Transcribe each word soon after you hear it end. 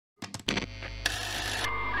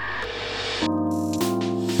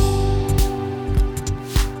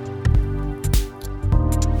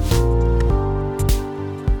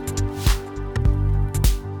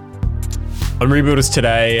On Rebuilders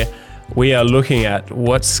today, we are looking at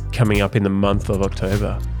what's coming up in the month of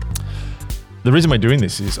October. The reason we're doing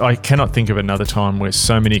this is I cannot think of another time where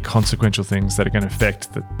so many consequential things that are going to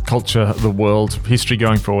affect the culture, the world, history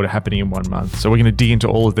going forward are happening in 1 month. So we're going to dig into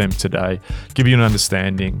all of them today, give you an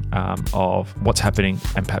understanding of what's happening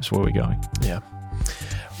and perhaps where we're going. Yeah.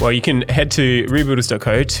 Well, you can head to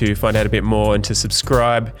rebuilders.co to find out a bit more and to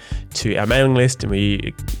subscribe to our mailing list. And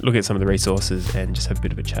we look at some of the resources and just have a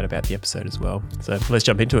bit of a chat about the episode as well. So let's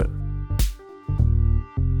jump into it.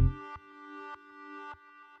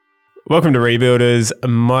 Welcome to Rebuilders.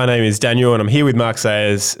 My name is Daniel and I'm here with Mark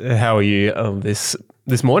Sayers. How are you this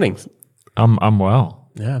morning? I'm well.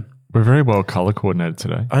 Yeah. We're very well colour coordinated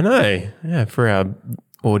today. I know. Yeah. For our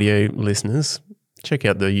audio listeners, check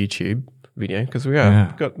out the YouTube video because we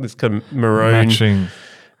got this kind of maroon matching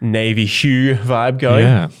navy hue vibe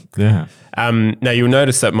going. Yeah. Now you'll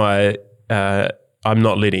notice that I'm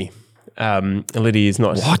not Liddy. Liddy is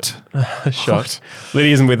not. What? Shocked.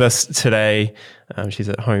 Liddy isn't with us today. She's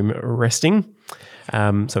at home resting.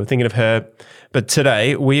 So we're thinking of her. But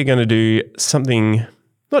today we are going to do something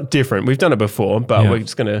not different. We've done it before, but we're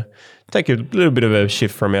just going to take a little bit of a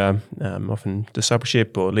shift from our often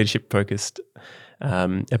discipleship or leadership focused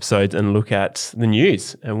episodes and look at the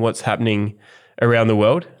news and what's happening around the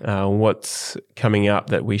world, what's coming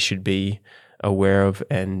up that we should be aware of,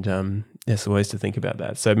 and there's ways to think about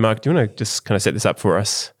that. So, Mark, do you want to just kind of set this up for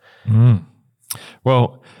us?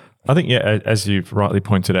 Well, I think, as you've rightly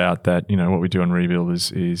pointed out, that, what we do on Rebuild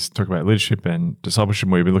is talk about leadership and discipleship,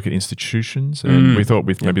 where we look at institutions. And we thought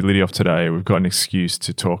with maybe Liddy off today, we've got an excuse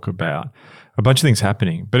to talk about a bunch of things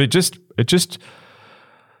happening. But it just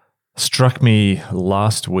struck me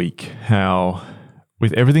last week how,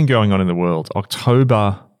 with everything going on in the world,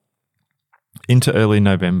 October into early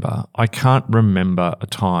November, I can't remember a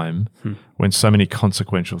time when so many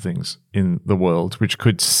consequential things in the world, which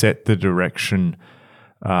could set the direction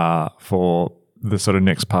for the sort of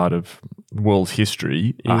next part of world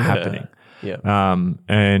history, are happening. Yeah.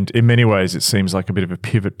 And in many ways, it seems like a bit of a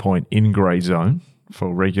pivot point in grey zone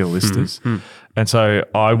for regular listeners. And so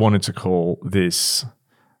I wanted to call this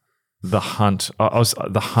the hunt.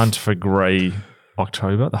 The hunt for grey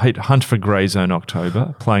October, the hunt for grey zone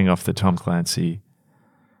October, playing off the Tom Clancy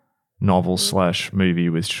novel / movie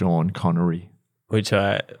with Sean Connery, which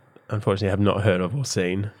I unfortunately have not heard of or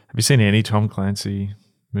seen. Have you seen any Tom Clancy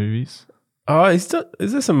movies? Oh, is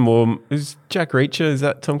there some more? Is Jack Reacher? Is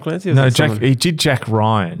that Tom Clancy? No, he did Jack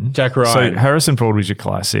Ryan. Jack Ryan. So Harrison Ford was your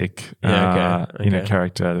classic, okay.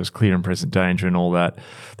 Character. There was clear and present danger and all that.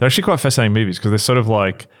 They're actually quite fascinating movies because they're sort of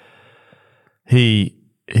like he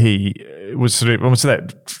was sort of almost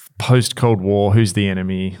that post-Cold War, who's the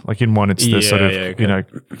enemy? Like in one, it's the sort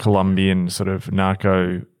of, Colombian sort of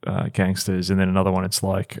narco gangsters. And then another one, it's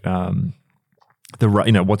like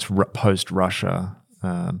what's post-Russia.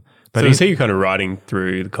 But is he kind of riding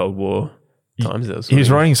through the Cold War times? He was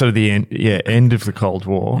writing sort of the end of the Cold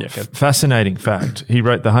War. Yeah, okay. Fascinating fact. He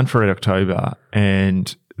wrote The Hunt for Red October,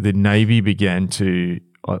 and the Navy began to,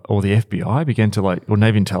 or the FBI began to or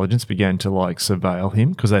Navy intelligence began to surveil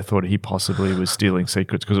him because they thought he possibly was stealing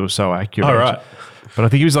secrets because it was so accurate. Oh, right. But I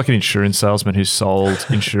think he was like an insurance salesman who sold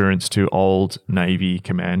insurance to old Navy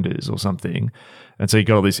commanders or something. And so he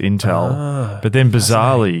got all this intel. But then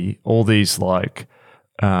bizarrely, all these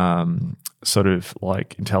sort of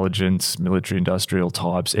intelligence, military industrial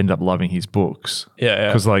types end up loving his books.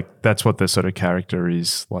 Yeah. Because that's what the sort of character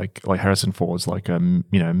is like Harrison Ford's like a,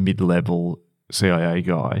 mid-level CIA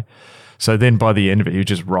guy. So then by the end of it, he was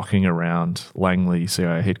just rocking around Langley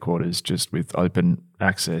CIA headquarters just with open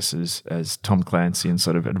access as Tom Clancy and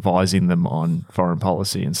sort of advising them on foreign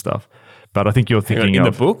policy and stuff. But I think you're thinking in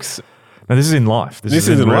of the books? No, this is in life. This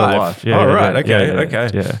is in real life. Yeah, right.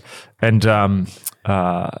 Okay. Yeah. And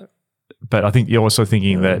but I think you're also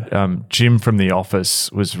thinking that Jim from The Office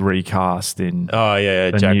was recast in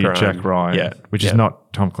Jack Ryan, which is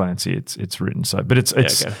not Tom Clancy. It's written so, but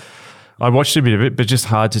it's. I watched a bit of it, but just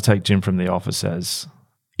hard to take Jim from The Office as.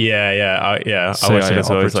 I watched it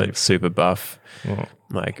as always super buff,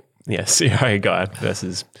 CIA guy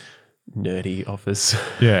versus nerdy Office.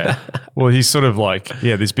 Yeah. Well, he's sort of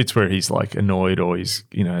there's bits where he's annoyed or he's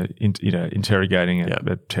interrogating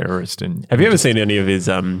a terrorist. And have you ever seen any of his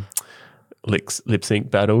lip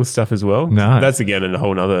sync battle stuff as well? No. That's again a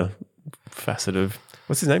whole other facet of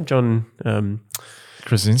what's his name? John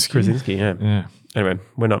Krasinski. Yeah. Anyway,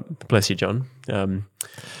 we're not. Bless you, John. We're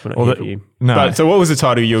not well, here for you. No. But, so what was the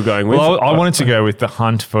title you were going with? Well, I wanted to go with The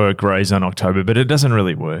Hunt for Grey Zone October, but it doesn't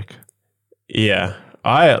really work. Yeah.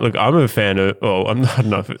 I'm a fan of, I don't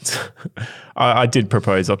know if it's, I did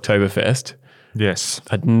propose Oktoberfest. Yes.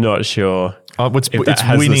 I'm not sure. It's that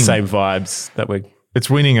has winning. the same vibes that we're... It's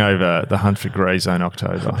winning over the Hunt for Grey Zone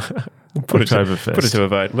October. Put it to a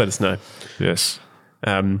vote. Let us know. Yes.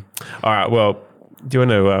 All right. Well, do you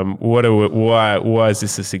want to why is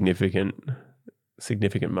this a significant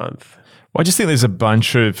month? Well, I just think there's a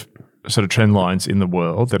bunch of sort of trend lines in the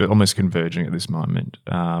world that are almost converging at this moment.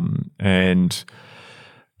 And,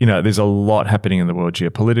 there's a lot happening in the world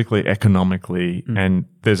geopolitically, economically, and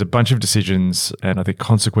there's a bunch of decisions and I think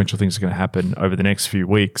consequential things are going to happen over the next few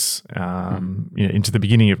weeks, into the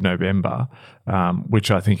beginning of November, which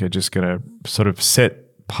I think are just going to sort of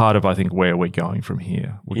set part of, I think, where we're going from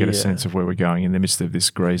here. We'll get a sense of where we're going in the midst of this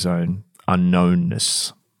grey zone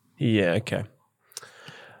unknownness. Yeah, okay.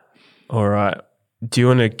 All right. Do you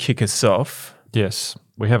want to kick us off? Yes,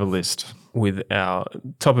 we have a list. With our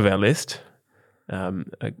top of our list,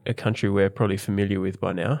 a country we're probably familiar with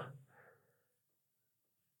by now.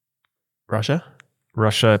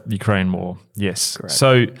 Russia-Ukraine war, yes. Great.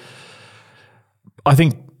 So I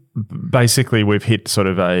think basically we've hit sort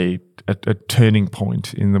of a turning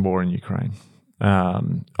point in the war in Ukraine.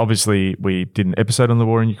 Obviously, we did an episode on the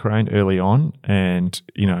war in Ukraine early on, and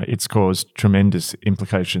it's caused tremendous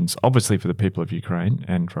implications, obviously for the people of Ukraine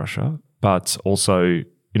and Russia, but also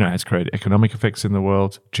has created economic effects in the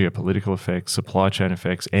world, geopolitical effects, supply chain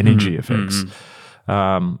effects, energy effects,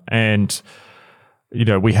 and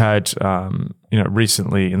we had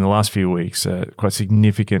recently in the last few weeks a quite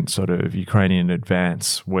significant sort of Ukrainian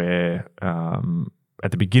advance where. At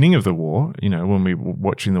the beginning of the war, when we were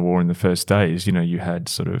watching the war in the first days, you had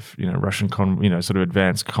sort of, Russian, sort of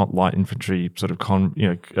advanced light infantry, sort of,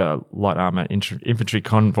 light armor infantry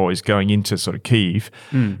convoys going into sort of Kyiv,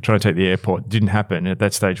 trying to take the airport. Didn't happen. At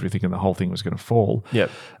that stage, we were thinking the whole thing was going to fall. Yep.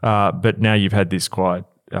 But now you've had this quite,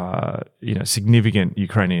 significant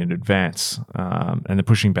Ukrainian advance and the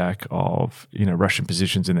pushing back of, Russian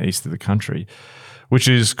positions in the east of the country, which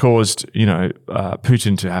has caused,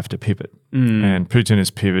 Putin to have to pivot. And Putin has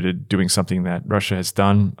pivoted doing something that Russia has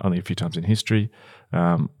done only a few times in history.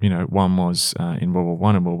 One was in World War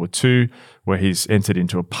I and World War II, where he's entered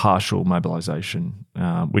into a partial mobilization,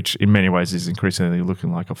 which in many ways is increasingly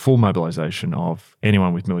looking like a full mobilization of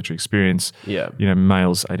anyone with military experience. Yeah.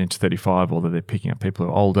 Males 18 to 35, although they're picking up people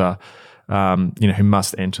who are older, who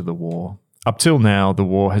must enter the war. Up till now, the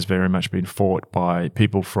war has very much been fought by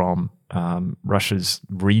people from Russia's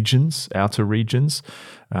regions, outer regions,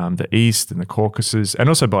 the East and the Caucasus, and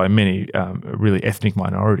also by many really ethnic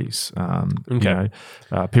minorities.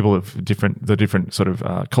 People of different sort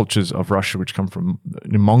of cultures of Russia, which come from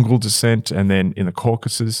Mongol descent, and then in the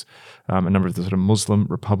Caucasus, a number of the sort of Muslim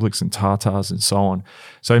republics and Tatars and so on.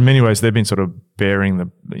 So in many ways, they've been sort of bearing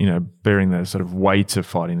the sort of weight of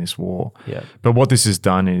fighting this war. Yeah. But what this has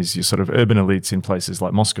done is your sort of urban elites in places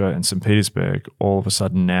like Moscow and St. Petersburg all of a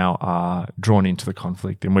sudden now are drawn into the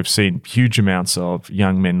conflict. And we've seen huge amounts of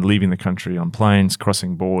young men leaving the country on planes,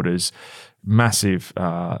 crossing borders, massive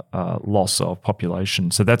loss of population.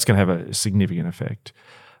 So that's going to have a significant effect.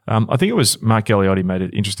 I think it was Mark Galeotti made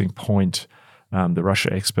an interesting point, the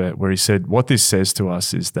Russia expert, where he said, what this says to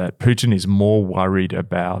us is that Putin is more worried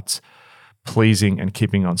about pleasing and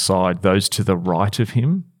keeping on side those to the right of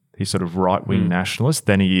him, his sort of right-wing nationalist,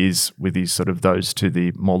 than he is with his sort of those to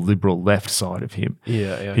the more liberal left side of him.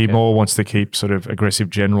 He more wants to keep sort of aggressive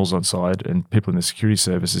generals on side and people in the security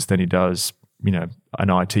services than he does, an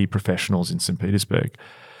IT professionals in St. Petersburg.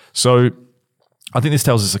 So I think this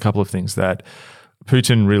tells us a couple of things, that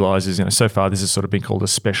Putin realizes, so far this has sort of been called a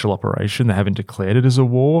special operation. They haven't declared it as a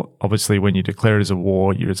war. Obviously, when you declare it as a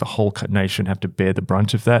war, you as a whole nation have to bear the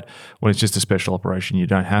brunt of that. When it's just a special operation, you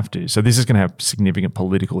don't have to. So this is going to have significant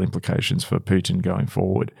political implications for Putin going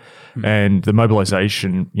forward. And the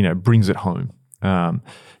mobilization, brings it home.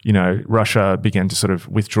 Russia began to sort of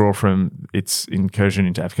withdraw from its incursion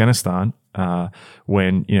into Afghanistan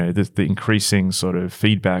when, the increasing sort of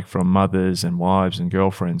feedback from mothers and wives and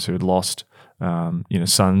girlfriends who had lost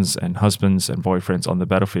sons and husbands and boyfriends on the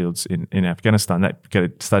battlefields in Afghanistan, that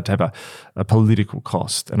started to have a political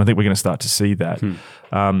cost. And I think we're going to start to see that.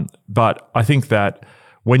 But I think that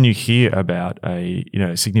when you hear about a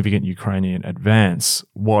significant Ukrainian advance,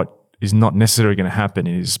 what is not necessarily going to happen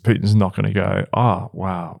is Putin's not going to go,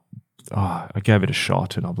 I gave it a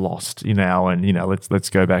shot and I've lost, let's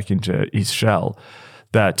go back into his shell.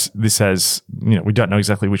 That this has, we don't know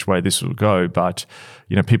exactly which way this will go, but,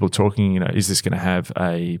 people talking, is this going to have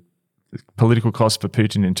a political cost for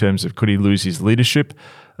Putin in terms of could he lose his leadership?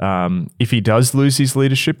 If he does lose his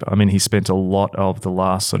leadership, he spent a lot of the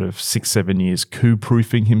last sort of 6-7 years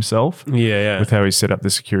coup-proofing himself with how he set up the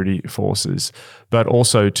security forces. But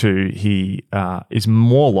also he is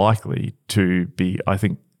more likely to be, I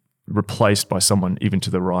think, replaced by someone even to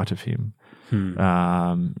the right of him.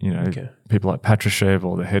 People like Patrushev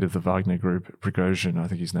or the head of the Wagner Group, Prigozhin, I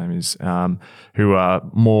think his name is, who are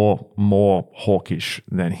more hawkish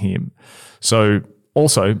than him. So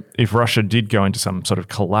also, if Russia did go into some sort of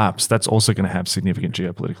collapse, that's also going to have significant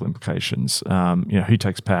geopolitical implications. Who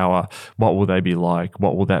takes power? What will they be like?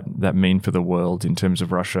 What will that mean for the world in terms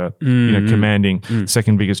of Russia, commanding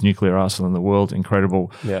second biggest nuclear arsenal in the world,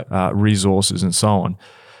 incredible resources and so on.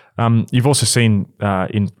 You've also seen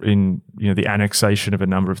in the annexation of a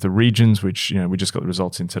number of the regions, which we just got the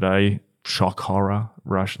results in today. Shock, horror,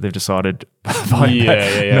 Russia. They've decided by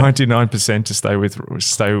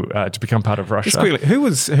 99% to become part of Russia. Just quickly, who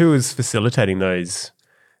was facilitating those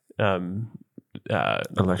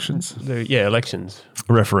elections? Elections.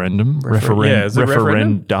 Referendum.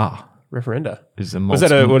 Referenda. Referenda. Is the was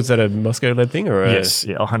that a Moscow-led thing or? Yes,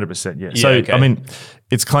 100%. Yeah. So okay. I mean,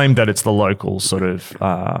 it's claimed that it's the local sort of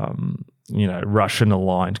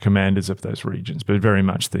Russian-aligned commanders of those regions, but very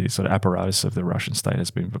much the sort of apparatus of the Russian state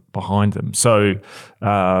has been behind them. So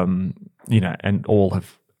and all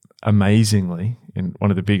have amazingly, in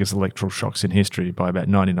one of the biggest electoral shocks in history, by about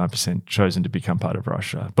 99% chosen to become part of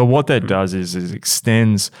Russia. But what that does is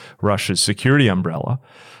extends Russia's security umbrella.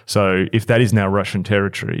 So if that is now Russian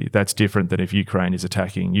territory, that's different than if Ukraine is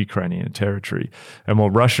attacking Ukrainian territory. And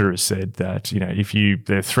what Russia has said that,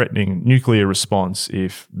 they're threatening nuclear response,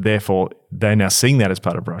 if therefore they're now seeing that as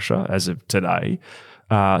part of Russia as of today.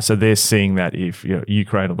 So they're seeing that if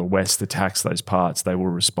Ukraine or the West attacks those parts, they will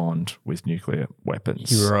respond with nuclear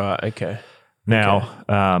weapons. Right. Okay. Now,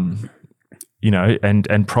 and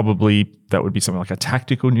probably that would be something like a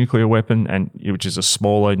tactical nuclear weapon, which is a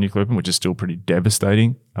smaller nuclear weapon, which is still pretty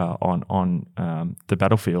devastating on the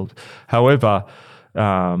battlefield. However,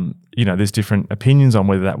 there's different opinions on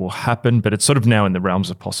whether that will happen, but it's sort of now in the realms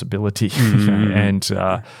of possibility. And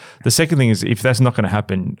the second thing is, if that's not going to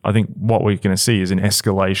happen, I think what we're going to see is an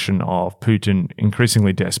escalation of Putin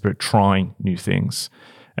increasingly desperate, trying new things.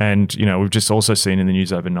 And, we've just also seen in the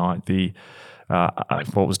news overnight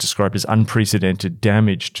what was described as unprecedented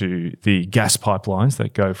damage to the gas pipelines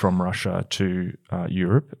that go from Russia to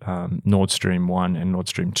Europe. Nord Stream 1 and Nord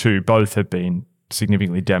Stream 2 both have been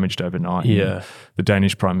significantly damaged overnight. Yeah. The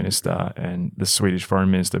Danish Prime Minister and the Swedish Foreign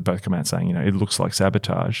Minister both come out saying, it looks like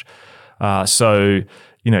sabotage. So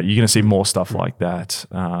you're going to see more stuff like that,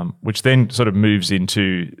 which then sort of moves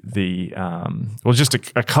into the, just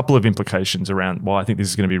a couple of implications around why I think this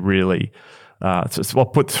is going to be really, I'll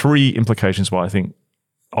put three implications why I think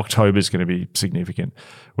October is going to be significant.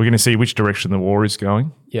 We're going to see which direction the war is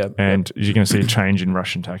going. And you're going to see a change in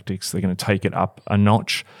Russian tactics. They're going to take it up a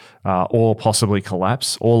notch or possibly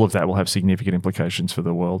collapse. All of that will have significant implications for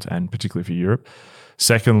the world and particularly for Europe.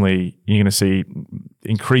 Secondly, you're going to see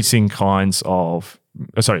increasing kinds of,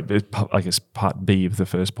 I guess part B of the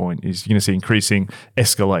first point is you're going to see increasing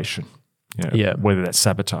escalation, whether that's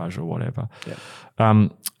sabotage or whatever.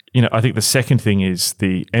 I think the second thing is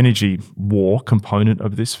the energy war component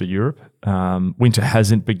of this for Europe. Winter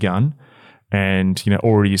hasn't begun, and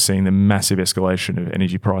already you're seeing the massive escalation of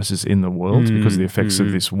energy prices in the world because of the effects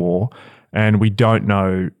of this war, and we don't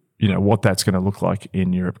know what that's going to look like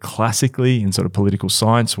in Europe classically in sort of political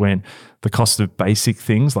science. When the cost of basic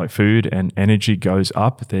things like food and energy goes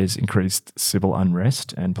up, there's increased civil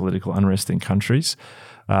unrest and political unrest in countries.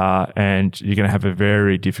 And you're going to have a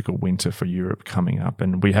very difficult winter for Europe coming up.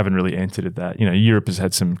 And we haven't really entered that. Europe has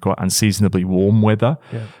had some quite unseasonably warm weather.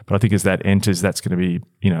 But I think as that enters, that's going to be,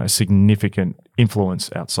 a significant influence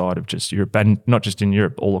outside of just Europe, and not just in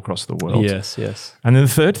Europe, all across the world. Yes. And then the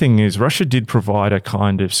third thing is Russia did provide a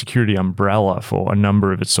kind of security umbrella for a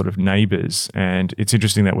number of its sort of neighbors. And it's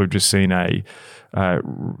interesting that we've just seen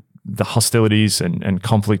the hostilities and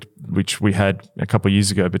conflict which we had a couple of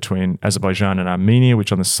years ago between Azerbaijan and Armenia,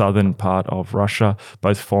 which on the southern part of Russia,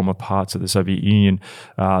 both former parts of the Soviet Union,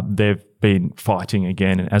 they've been fighting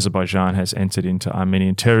again, and Azerbaijan has entered into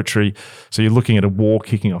Armenian territory. So you're looking at a war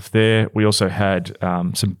kicking off there. We also had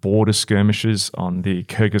some border skirmishes on the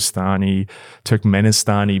Kyrgyzstani,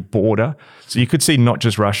 Turkmenistani border. So you could see not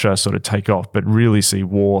just Russia sort of take off, but really see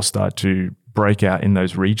war start to break out in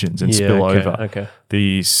those regions and spill over. Okay.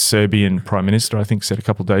 The Serbian Prime Minister, I think, said a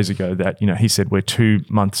couple of days ago that, he said we're 2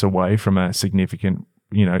 months away from a significant,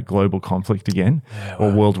 global conflict again,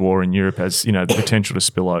 or world war in Europe has, the potential to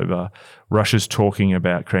spill over. Russia's talking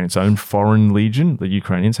about creating its own foreign legion. The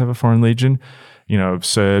Ukrainians have a foreign legion, of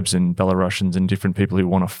Serbs and Belarusians and different people who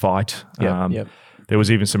want to fight. There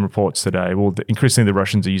was even some reports today. Well, increasingly the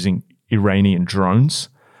Russians are using Iranian drones.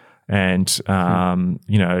 And,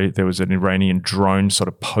 there was an Iranian drone sort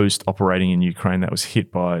of post operating in Ukraine that was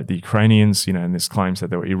hit by the Ukrainians, and there's claims that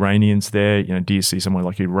there were Iranians there. Do you see somewhere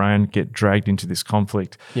like Iran get dragged into this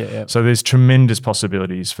conflict? Yeah. So there's tremendous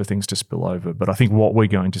possibilities for things to spill over. But I think what we're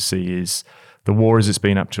going to see is the war as it's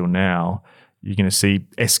been up till now, you're going to see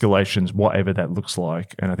escalations, whatever that looks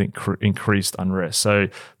like, and I think increased unrest. So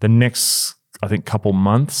the next, I think, couple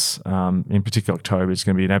months, in particular October, is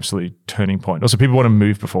going to be an absolute turning point. Also, people want to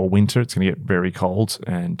move before winter. It's going to get very cold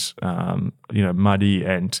and, muddy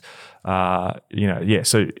and,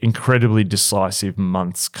 so incredibly decisive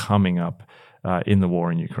months coming up in the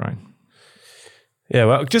war in Ukraine. Yeah,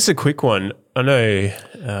 well, just a quick one. I know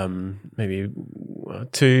maybe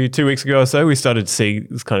 2 weeks ago or so, we started to see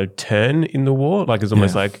this kind of turn in the war. Like it's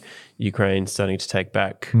almost like Ukraine starting to take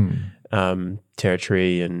back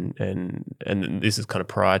territory, and this is kind of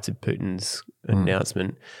prior to Putin's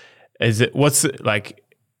announcement. Is that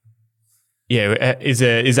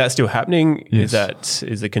still happening? Yes.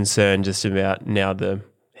 Is the concern just about now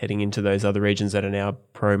heading into those other regions that are now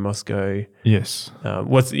pro-Moscow? Yes.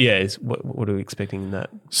 What are we expecting in that?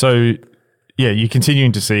 So, you're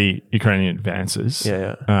continuing to see Ukrainian advances.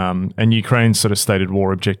 Yeah. And Ukraine's sort of stated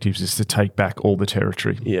war objectives is to take back all the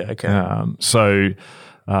territory. Yeah, okay.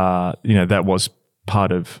 That was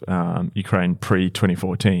part of Ukraine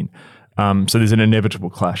pre-2014. So there's an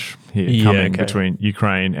inevitable clash here coming between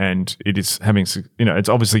Ukraine, and it is having, it's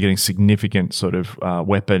obviously getting significant sort of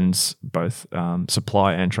weapons, both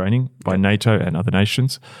supply and training by NATO and other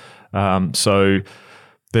nations. So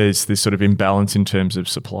there's this sort of imbalance in terms of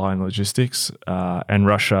supply and logistics. And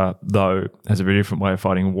Russia, though, has a very different way of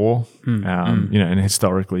fighting war, and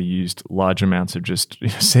historically used large amounts of just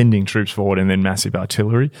sending troops forward and then massive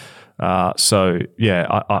artillery. I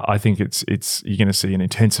think it's you're going to see an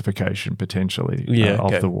intensification potentially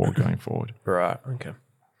of the war going forward. Right.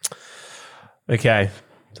 Okay.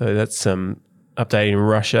 So that's updating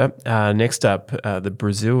Russia. Next up, the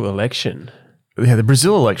Brazil election. Yeah, the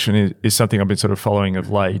Brazil election is something I've been sort of following of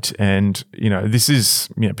late. And, this is,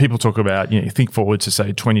 people talk about, think forward to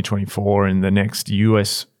say 2024 and the next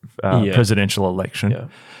US presidential election. Yeah.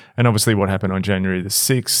 And obviously what happened on January the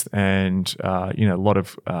 6th and, a lot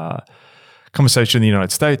of conversation in the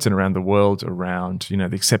United States and around the world around, the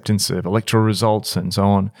acceptance of electoral results and so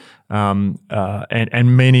on.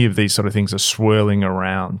 And many of these sort of things are swirling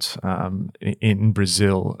around in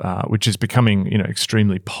Brazil, which is becoming,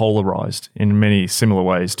 extremely polarized in many similar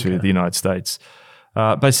ways to the United States.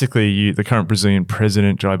 Basically, the current Brazilian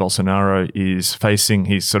president, Jair Bolsonaro, is facing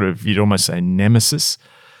his sort of, you'd almost say, nemesis,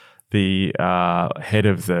 the head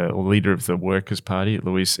of or leader of the Workers' Party,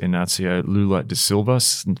 Luiz Inácio Lula da Silva,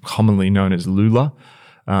 commonly known as Lula.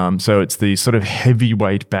 So it's the sort of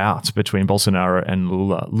heavyweight bout between Bolsonaro and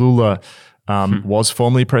Lula. Lula was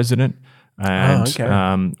formerly president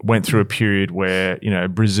and went through a period where,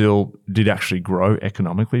 Brazil did actually grow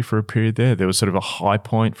economically for a period there. There was sort of a high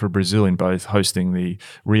point for Brazil in both hosting the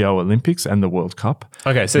Rio Olympics and the World Cup.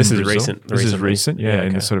 Okay, so this is recent. This is recent,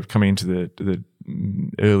 and the sort of coming into the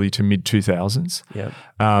early to mid 2000s. Yeah.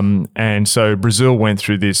 And so Brazil went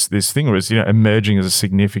through this thing where it was, emerging as a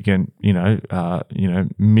significant,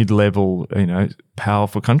 mid-level,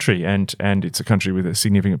 powerful country, and it's a country with a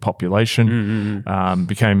significant population.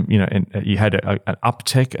 Became, and you had an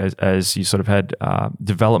uptick as you sort of had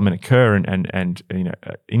development occur, and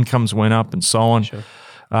incomes went up and so on. Sure.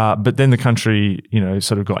 But then the country,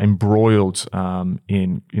 sort of got embroiled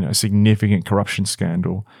in, a significant corruption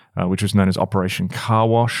scandal, which was known as Operation Car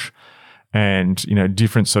Wash. And,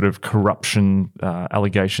 different sort of corruption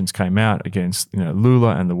allegations came out against,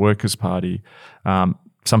 Lula and the Workers' Party.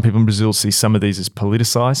 Some people in Brazil see some of these as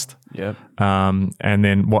politicized. Yeah. And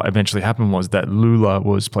then what eventually happened was that Lula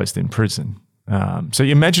was placed in prison. So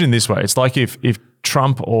you imagine it this way. It's like if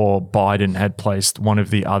Trump or Biden had placed one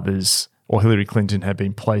of the others, or Hillary Clinton had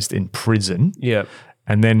been placed in prison,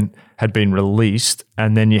 and then had been released,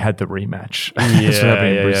 and then you had the rematch. That's what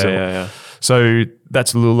happened in Brazil. Yeah. So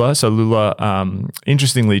that's Lula. So Lula,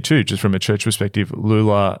 interestingly too, just from a church perspective,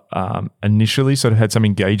 Lula initially sort of had some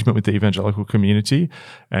engagement with the evangelical community,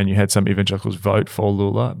 and you had some evangelicals vote for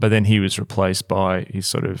Lula, but then he was replaced by his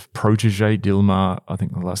sort of protege, Dilma, I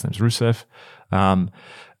think the last name's Rousseff.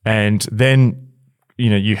 And then,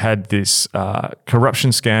 you had this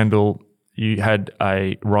corruption scandal. You had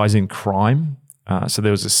a rise in crime. So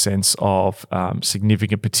there was a sense of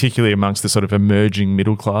significant, particularly amongst the sort of emerging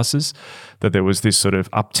middle classes, that there was this sort of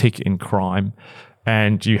uptick in crime.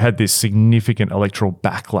 And you had this significant electoral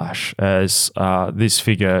backlash as this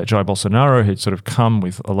figure, Jair Bolsonaro, had sort of come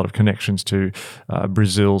with a lot of connections to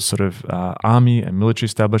Brazil's sort of army and military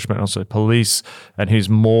establishment, and also police. And he's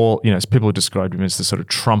more, as people described him as the sort of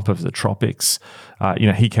Trump of the tropics.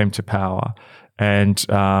 He came to power. And,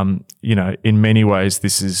 in many ways,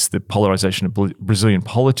 this is the polarization of Brazilian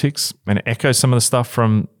politics, and it echoes some of the stuff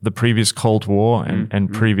from the previous Cold War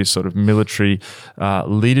and previous sort of military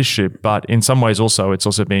leadership. But in some ways also, it's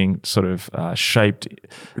also being sort of shaped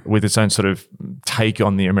with its own sort of take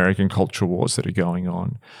on the American culture wars that are going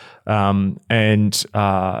on.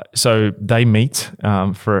 So they meet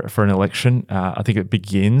for an election. I think it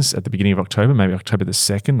begins at the beginning of October, maybe October the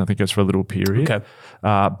 2nd. I think it goes for a little period. Okay.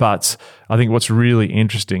 But I think what's really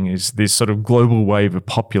interesting is this sort of global wave of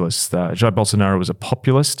populists. Jair Bolsonaro was a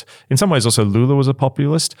populist. In some ways also Lula was a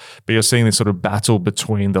populist, but you're seeing this sort of battle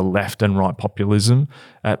between the left and right populism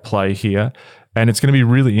at play here. And it's going to be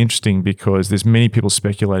really interesting because there's many people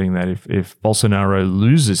speculating that if Bolsonaro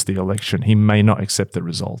loses the election, he may not accept the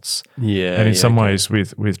results. Yeah, and in some ways,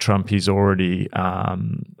 with Trump, he's already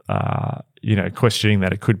questioning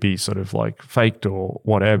that it could be sort of like faked or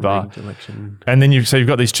whatever. And then you've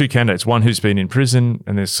got these two candidates: one who's been in prison,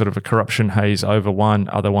 and there's sort of a corruption haze over one;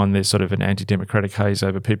 other one, there's sort of an anti-democratic haze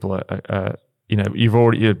over people.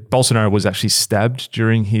 Bolsonaro was actually stabbed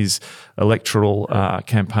during his electoral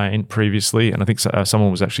campaign previously, and I think someone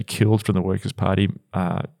was actually killed from the Workers' Party,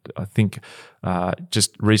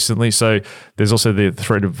 just recently. So there's also the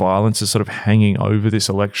threat of violence is sort of hanging over this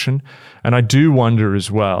election. And I do wonder as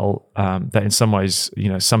well that in some ways,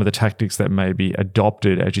 some of the tactics that may be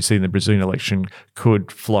adopted, as you see in the Brazilian election, could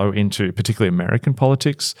flow into particularly American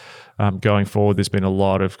politics going forward. There's been a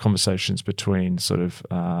lot of conversations between sort of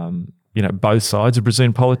both sides of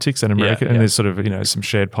Brazilian politics and America, and there's sort of, some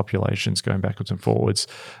shared populations going backwards and forwards.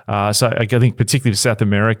 So I think particularly for South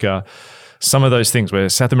America, some of those things where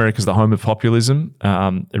South America is the home of populism,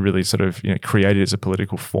 it really sort of, created as a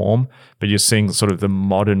political form, but you're seeing sort of the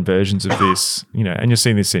modern versions of this, and you're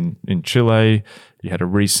seeing this in Chile. You had a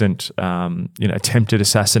recent, attempted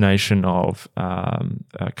assassination of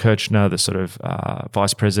Kirchner, the sort of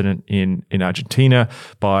vice president in Argentina,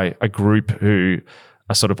 by a group who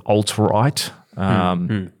are sort of alt-right.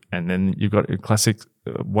 And then you've got a classic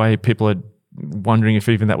way people are wondering if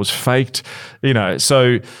even that was faked,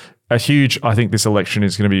 so I think this election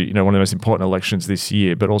is going to be, one of the most important elections this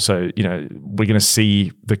year, but also, we're going to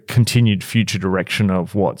see the continued future direction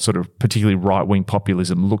of what sort of particularly right-wing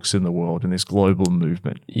populism looks in the world in this global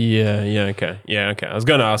movement. Okay. I was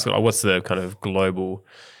going to ask, what's the kind of global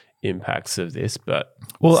impacts of this, but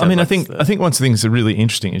I think one of the things that are really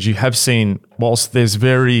interesting is you have seen, whilst there's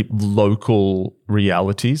very local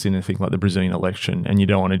realities in a thing like the Brazilian election, and you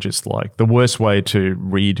don't want to just the worst way to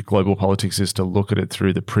read global politics is to look at it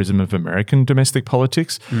through the prism of American domestic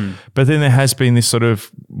politics. But then there has been this sort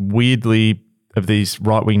of weirdly of these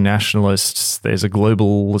right-wing nationalists, there's a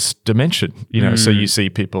globalist dimension, so you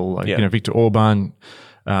see people like, Viktor Orban,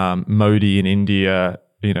 Modi in India,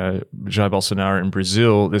 Jair Bolsonaro in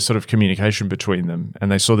Brazil, there's sort of communication between them,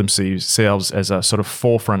 and they saw themselves as a sort of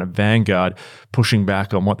forefront of vanguard, pushing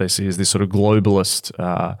back on what they see as this sort of globalist,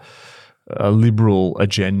 liberal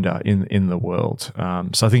agenda in the world.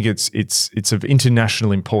 So I think it's of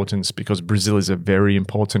international importance because Brazil is a very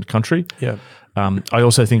important country. Yeah. I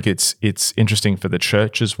also think it's interesting for the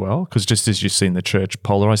church as well, because just as you've seen the church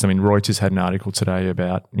polarized, Reuters had an article today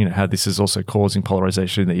about how this is also causing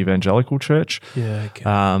polarization in the evangelical church. Yeah.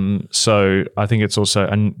 Okay. So I think it's also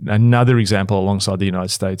another example alongside the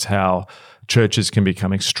United States how churches can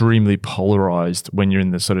become extremely polarized when you're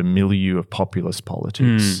in the sort of milieu of populist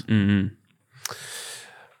politics.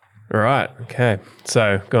 All right. Okay.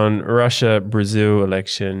 So gone Russia, Brazil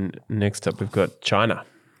election. Next up, we've got China.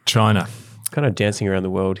 Kind of dancing around the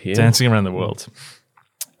world here.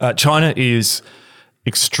 China is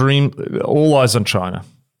all eyes on China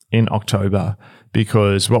in October,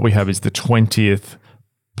 because what we have is the 20th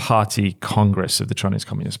Party Congress of the Chinese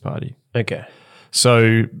Communist Party. Okay.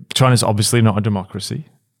 So China's obviously not a democracy.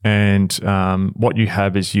 And what you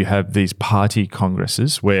have is these party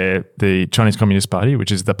congresses where the Chinese Communist Party,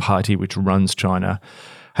 which is the party which runs China,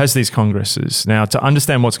 has these congresses. Now, to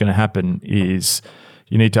understand what's going to happen is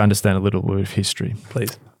you need to understand a little bit of history.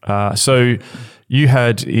 Please. So you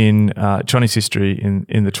had in Chinese history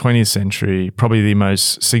in the 20th century, probably the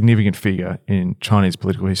most significant figure in Chinese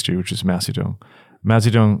political history, which is Mao Zedong. Mao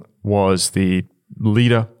Zedong was the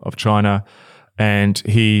leader of China, and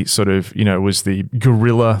he sort of, was the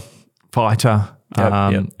guerrilla fighter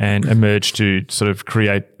and emerged to sort of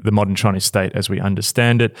create the modern Chinese state as we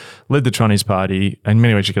understand it, led the Chinese Party. In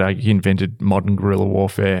many ways, you could argue he invented modern guerrilla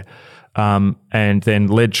warfare, and then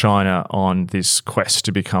led China on this quest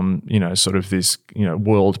to become, sort of this,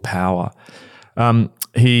 world power.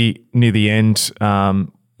 He, near the end,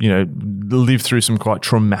 lived through some quite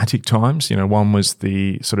traumatic times. One was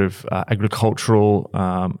the sort of agricultural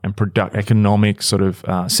and economic sort of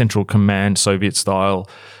central command Soviet style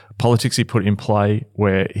politics he put in play,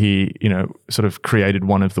 where he, sort of created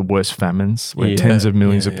one of the worst famines where tens of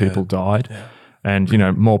millions of people died. Yeah.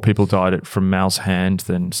 And, more people died from Mao's hand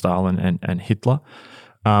than Stalin and Hitler.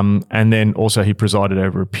 And then also he presided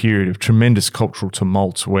over a period of tremendous cultural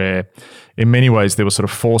tumult where in many ways there were sort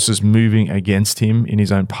of forces moving against him in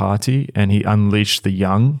his own party, and he unleashed the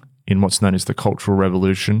young in what's known as the Cultural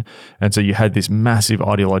Revolution. And so you had this massive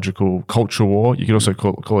ideological culture war. You could also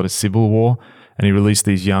call it a civil war. And he released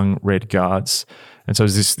these young Red Guards. And so it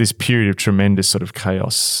was this period of tremendous sort of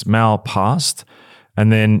chaos. Mao passed.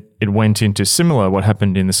 And then it went into similar what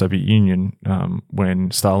happened in the Soviet Union when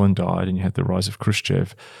Stalin died and you had the rise of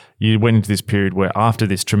Khrushchev. You went into this period where after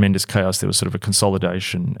this tremendous chaos, there was sort of a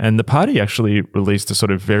consolidation. And the party actually released a sort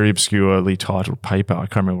of very obscurely titled paper, I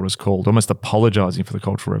can't remember what it was called, almost apologising for the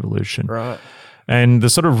Cultural Revolution. Right. And the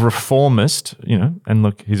sort of reformist, and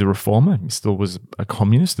look, he's a reformer. He still was a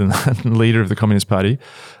communist and leader of the Communist Party.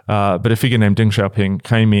 But a figure named Deng Xiaoping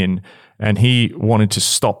came in and he wanted to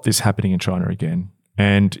stop this happening in China again.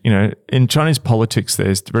 And, in Chinese politics,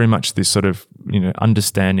 there's very much this sort of,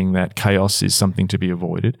 understanding that chaos is something to be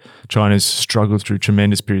avoided. China's struggled through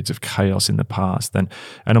tremendous periods of chaos in the past and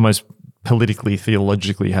almost politically,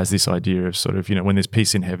 theologically has this idea of sort of, when there's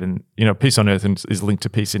peace in heaven, peace on earth is linked to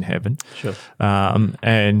peace in heaven. Sure.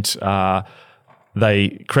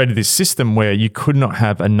 They created this system where you could not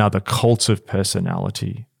have another cult of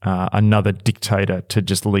personality, another dictator to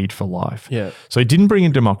just lead for life. Yeah. So he didn't bring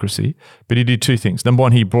in democracy, but he did two things. Number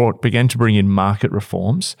one, he began to bring in market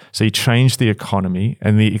reforms. So he changed the economy,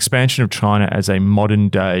 and the expansion of China as a modern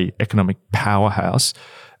day economic powerhouse,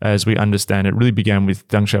 as we understand it, really began with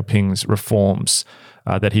Deng Xiaoping's reforms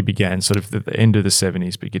that he began sort of at the end of the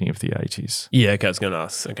 70s, beginning of the 80s. Yeah, okay, I was going to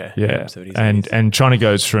ask. Okay. Yeah. 70s, and China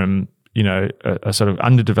goes from a sort of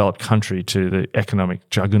underdeveloped country to the economic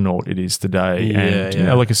juggernaut it is today.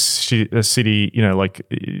 Like a city, like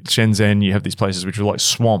Shenzhen, you have these places which were like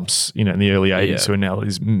swamps, in the early 80s, who are now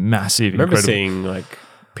these massive, I remember incredible. seeing like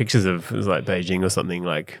pictures of, it was like Beijing or something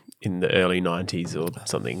like in the early 90s or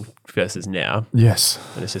something versus now. Yes.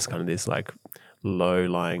 And it's just kind of this like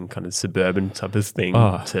low-lying kind of suburban type of thing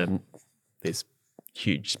to this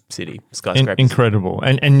huge city, skyscrapers. Incredible.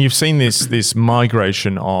 And you've seen this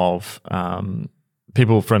migration of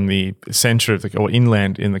people from the centre of or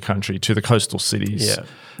inland in the country to the coastal cities.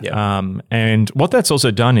 Yeah. And what that's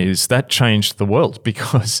also done is that changed the world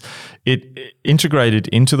because it integrated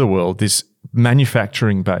into the world this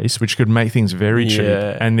manufacturing base, which could make things very cheap,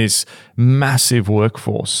 and this massive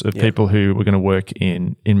workforce of people who were going to work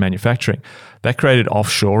in manufacturing. That created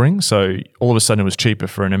offshoring. So all of a sudden it was cheaper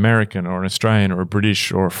for an American or an Australian or a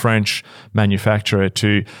British or a French manufacturer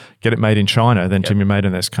to get it made in China than to be made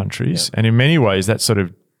in those countries. And in many ways that sort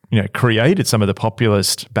of created some of the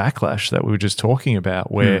populist backlash that we were just talking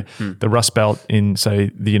about, where the Rust Belt in,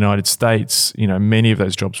 say, the United States, many of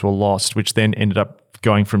those jobs were lost, which then ended up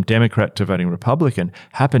going from Democrat to voting Republican,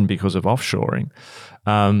 happened because of offshoring.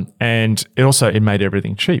 And it made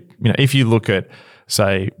everything cheap. If you look at,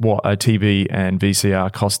 say, what a TV and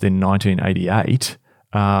VCR cost in 1988.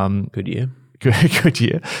 Good year. Good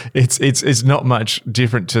year. It's not much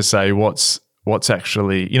different to say what's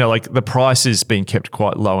actually, like the price has been kept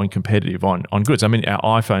quite low and competitive on goods. I mean,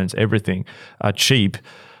 our iPhones, everything are cheap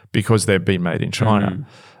because they've been made in China.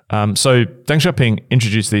 So Deng Xiaoping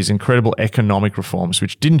introduced these incredible economic reforms,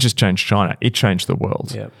 which didn't just change China, it changed the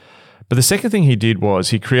world. Yeah. But the second thing he did was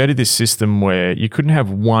he created this system where you couldn't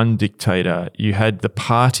have one dictator. You had the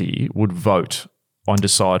party would vote on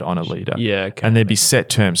decide on a leader. Yeah. Okay. And there'd be set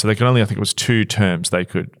terms. So they could only, I think it was 2 terms they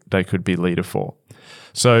could be leader for.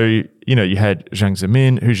 So, you had Jiang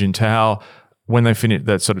Zemin, Hu Jintao. When they finished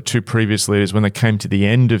that sort of 2 previous leaders, when they came to the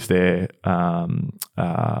end of their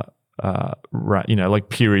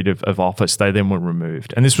period of office, they then were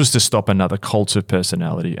removed. And this was to stop another cult of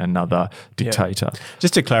personality, another dictator. Yeah.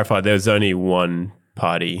 Just to clarify, there was only one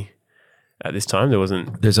party at this time.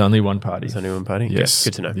 There's only one party. There's only one party? Yes. Yeah,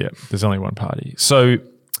 good to know. Yeah, there's only one party. So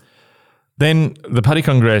then the Party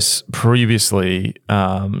Congress previously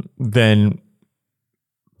then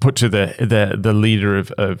put to the leader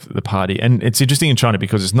of the party. And it's interesting in China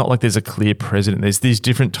because it's not like there's a clear president. There's these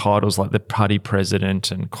different titles like the party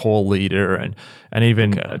president and core leader, and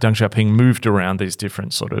even Deng Xiaoping moved around these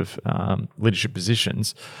different sort of leadership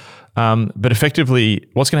positions. But effectively,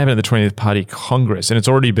 what's going to happen at the 20th Party Congress, and it's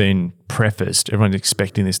already been prefaced, everyone's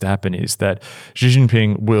expecting this to happen, is that Xi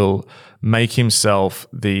Jinping will make himself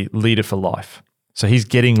the leader for life. So he's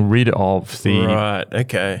getting rid of the like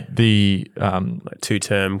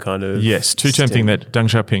two-term kind of two-term thing that Deng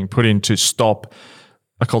Xiaoping put in to stop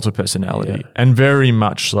a cult of personality, and very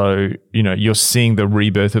much so. You're seeing the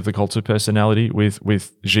rebirth of the cult of personality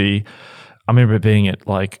with Xi. I remember being at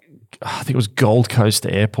I think it was Gold Coast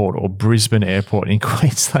Airport or Brisbane Airport in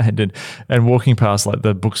Queensland, and walking past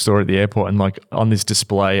the bookstore at the airport, and on this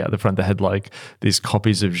display at the front they had these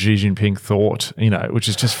copies of Xi Jinping Thought, which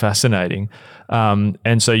is just fascinating.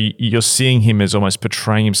 And so you're seeing him as almost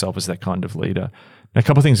portraying himself as that kind of leader. Now, a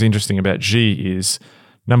couple of things interesting about Xi is,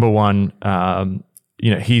 number one,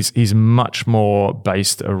 he's much more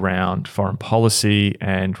based around foreign policy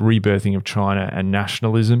and rebirthing of China and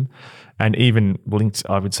nationalism, and even linked,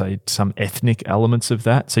 I would say, some ethnic elements of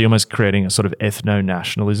that. So you're almost creating a sort of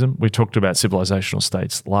ethno-nationalism. We talked about civilizational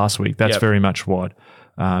states last week. That's very much what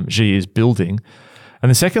Xi is building. And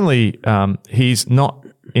then secondly, he's not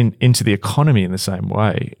into the economy in the same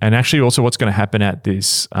way. And actually also what's going to happen at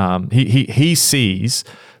this, he sees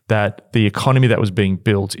that the economy that was being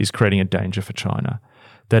built is creating a danger for China.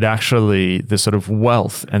 That actually the sort of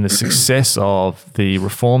wealth and the success of the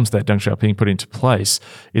reforms that Deng Xiaoping put into place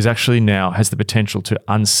is actually now has the potential to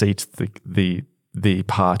unseat the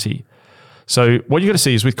party. So what you got to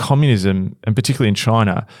see is with communism, and particularly in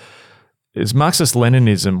China, is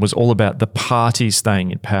Marxist-Leninism was all about the party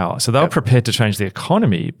staying in power. So they were prepared to change the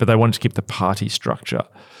economy, but they wanted to keep the party structure.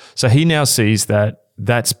 So he now sees that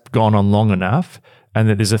that's gone on long enough, and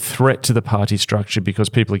that there's a threat to the party structure because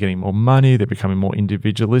people are getting more money, they're becoming more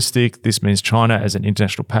individualistic. This means China as an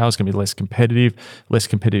international power is going to be less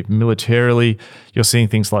competitive militarily. You're seeing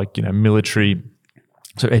things like, military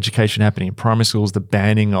sort of education happening in primary schools, the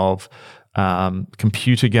banning of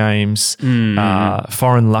computer games,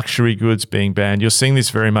 foreign luxury goods being banned. You're seeing this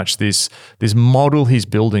very much, this model he's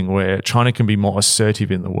building where China can be more assertive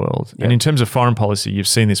in the world. And in terms of foreign policy, you've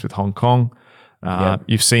seen this with Hong Kong.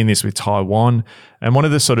 You've seen this with Taiwan. And one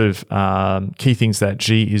of the sort of key things that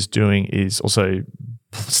Xi is doing is also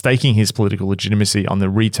staking his political legitimacy on the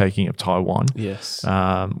retaking of Taiwan,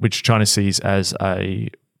 which China sees as a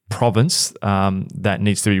province that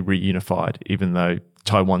needs to be reunified, even though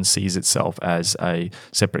Taiwan sees itself as a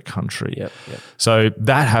separate country. So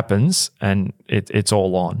that happens, and it's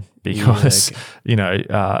all on because,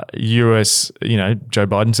 US, Joe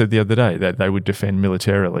Biden said the other day that they would defend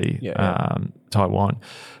militarily Taiwan.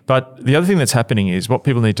 But the other thing that's happening is what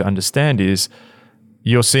people need to understand is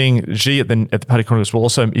you're seeing Xi at the Party Congress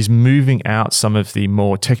is moving out some of the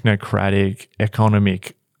more technocratic,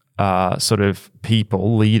 economic sort of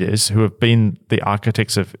leaders who have been the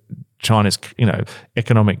architects of China's,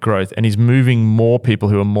 economic growth, and he's moving more people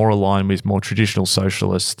who are more aligned with more traditional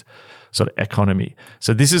socialist sort of economy.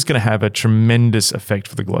 So this is going to have a tremendous effect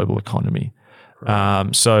for the global economy.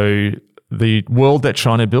 So the world that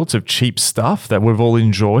China built of cheap stuff that we've all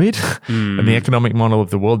enjoyed and the economic model of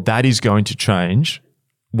the world, that is going to change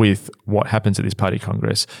with what happens at this Party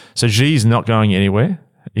Congress. So Xi's not going anywhere.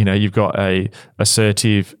 You've got a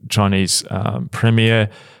assertive Chinese premier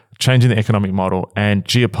changing the economic model, and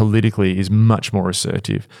geopolitically is much more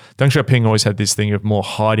assertive. Deng Xiaoping always had this thing of more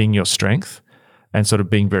hiding your strength and sort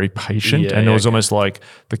of being very patient. And it was almost like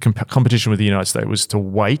the competition with the United States was to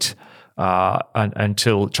wait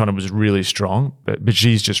until China was really strong. But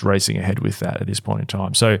Xi's just racing ahead with that at this point in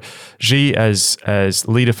time. So Xi as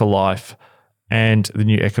leader for life and the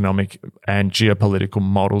new economic and geopolitical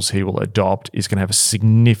models he will adopt is going to have a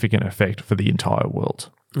significant effect for the entire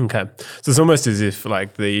world. Okay. So it's almost as if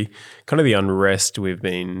the kind of the unrest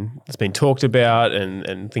it's been talked about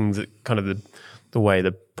and things that kind of the way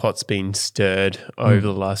the pot's been stirred over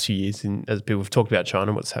the last few years, and as people have talked about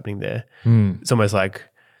China, what's happening there. It's almost like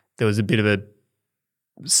there was a bit of a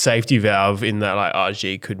safety valve in that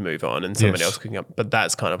Xi could move on and someone else could come. But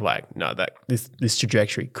that's kind of no, that this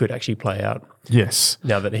trajectory could actually play out. Yes.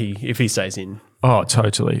 Now that if he stays in. Oh,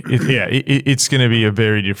 totally. It's going to be a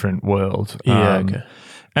very different world. Okay.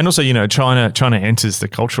 And also, China enters the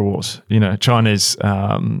culture wars. China's,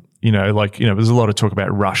 there's a lot of talk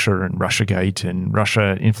about Russia and Russiagate and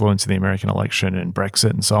Russia influencing the American election and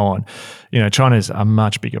Brexit and so on. China's a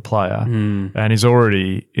much bigger player and is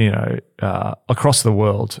already, across the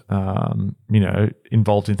world,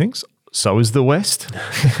 involved in things. so is the West.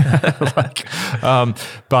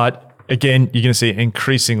 But again, you're going to see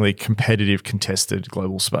increasingly competitive, contested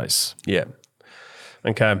global space. Yeah.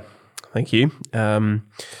 Okay. Thank you.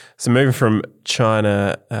 So moving from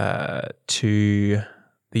China to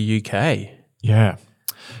the UK. Yeah.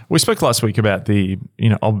 We spoke last week about the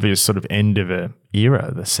obvious sort of end of an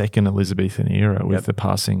era, the second Elizabethan era, with the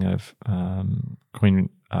passing of Queen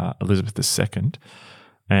Elizabeth II,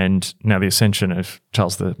 and now the ascension of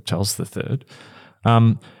Charles III.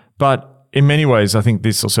 But in many ways, I think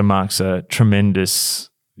this also marks a tremendous,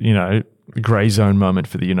 grey zone moment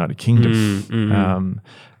for the United Kingdom.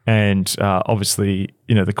 And obviously,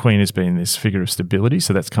 the Queen has been this figure of stability,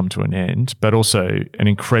 so that's come to an end, but also an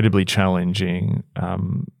incredibly challenging,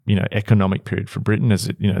 economic period for Britain as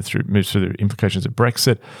it, moves through the implications of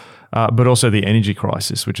Brexit, but also the energy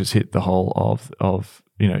crisis, which has hit the whole of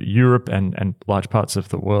Europe and large parts of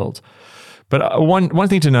the world. But one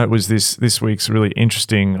thing to note was this week's really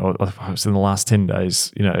interesting, or in the last 10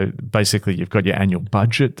 days, basically you've got your annual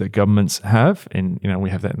budget that governments have, and, we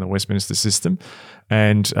have that in the Westminster system.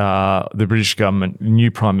 And the British government,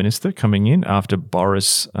 new Prime Minister coming in after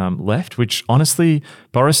Boris left, which honestly,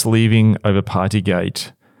 Boris leaving over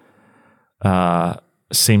Partygate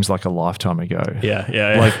seems like a lifetime ago.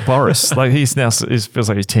 Yeah. Like Boris, like it feels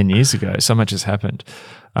like he's 10 years ago. So much has happened.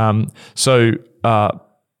 So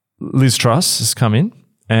Liz Truss has come in,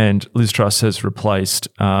 and Liz Truss has replaced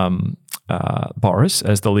Boris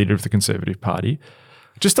as the leader of the Conservative Party.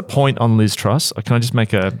 Just a point on Liz Truss. Can I just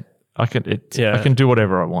make I can do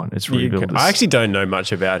whatever I want. It's rebuild. I actually don't know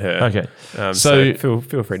much about her. Okay. So feel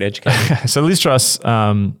free to educate me. So Liz Truss,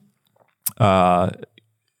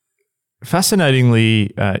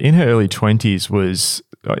 fascinatingly, in her early 20s was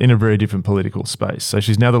in a very different political space. So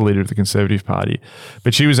she's now the leader of the Conservative Party,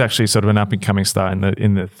 but she was actually sort of an up-and-coming star in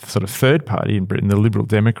the sort of third party in Britain, the Liberal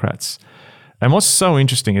Democrats. And what's so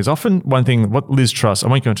interesting is often what Liz Truss, I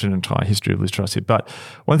won't go into an entire history of Liz Truss here, but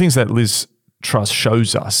one of the things that Liz Truss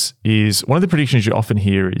shows us is one of the predictions you often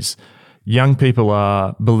hear is young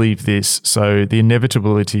people believe this, so the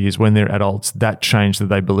inevitability is when they're adults, that change that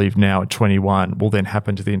they believe now at 21 will then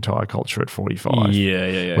happen to the entire culture at 45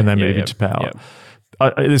 when they move into power.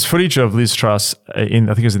 There's footage of Liz Truss I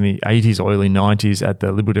think it was in the 80s or early 90s at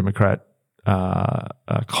the Liberal Democrat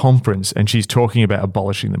conference, and she's talking about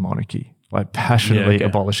abolishing the monarchy, like passionately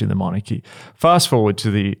abolishing the monarchy. Fast forward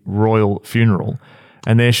to the royal funeral,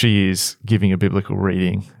 and there she is giving a biblical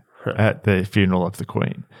reading at the funeral of the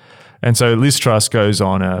Queen. And so Liz Truss goes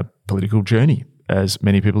on a political journey, as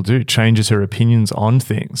many people do, changes her opinions on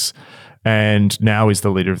things, and now is the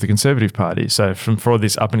leader of the Conservative Party. So for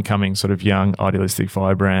this up-and-coming sort of young, idealistic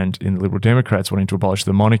firebrand in the Liberal Democrats wanting to abolish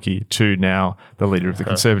the monarchy to now the leader of the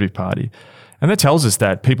Conservative Party. And that tells us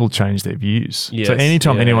that people change their views. Yes. So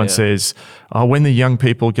anytime anyone says, when the young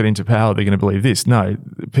people get into power, they're going to believe this. No,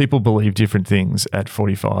 people believe different things at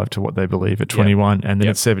 45 to what they believe at 21 and then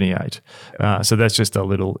at 78. So that's just a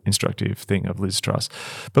little instructive thing of Liz Truss.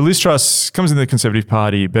 But Liz Truss comes into the Conservative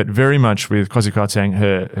Party, but very much with Kwasi Kwarteng,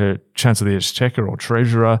 her Chancellor of the Exchequer or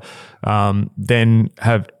Treasurer, then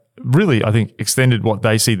have really, I think, extended what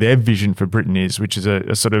they see their vision for Britain is, which is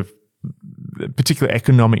a sort of particular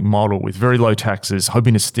economic model with very low taxes,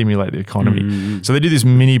 hoping to stimulate the economy. So they did this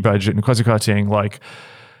mini budget, and Kwasi Kwarteng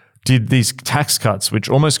did these tax cuts, which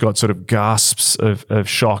almost got sort of gasps of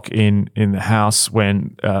shock in the House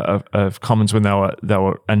when of Commons when they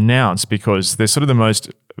were announced, because they're sort of the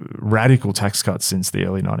most radical tax cuts since the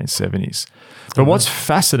early 1970s. But what's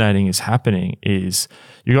fascinating is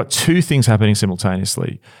you've got two things happening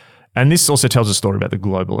simultaneously, and this also tells a story about the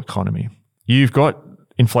global economy. You've got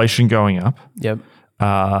inflation going up. Yep.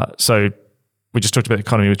 So we just talked about the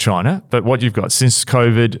economy with China, but what you've got since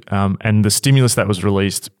COVID and the stimulus that was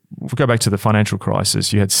released, we'll go back to the financial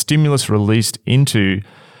crisis, you had stimulus released into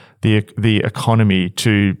the economy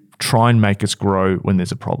to try and make us grow when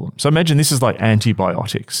there's a problem. So imagine this is like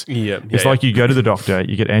antibiotics. It's like you go to the doctor,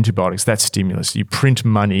 you get antibiotics, that's stimulus. You print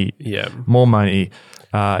money, more money,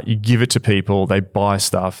 you give it to people, they buy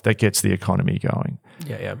stuff, that gets the economy going.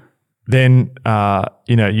 Then,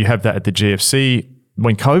 you have that at the GFC.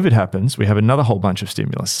 When COVID happens, we have another whole bunch of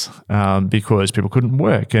stimulus because people couldn't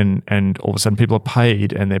work and all of a sudden people are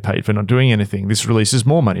paid and they're paid for not doing anything. This releases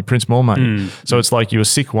more money, prints more money. So it's like you were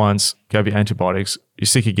sick once, gave you antibiotics. You're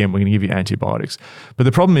sick again, we're going to give you antibiotics. But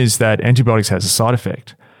the problem is that antibiotics has a side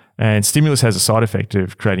effect, and stimulus has a side effect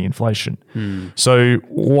of creating inflation. So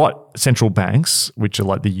what central banks, which are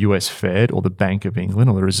like the US Fed or the Bank of England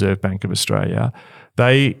or the Reserve Bank of Australia,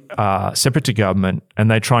 they are separate to government and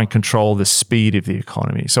they try and control the speed of the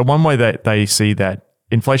economy. So one way that they see that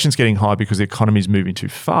inflation's getting high because the economy is moving too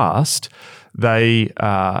fast, they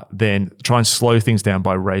then try and slow things down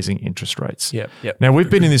by raising interest rates. Yep. Now, we've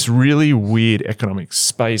been in this really weird economic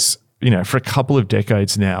space, for a couple of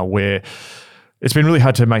decades now where it's been really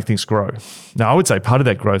hard to make things grow. Now, I would say part of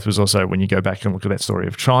that growth was also when you go back and look at that story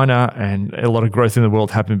of China, and a lot of growth in the world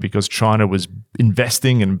happened because China was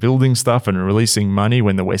investing and building stuff and releasing money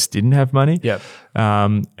when the West didn't have money. Yep.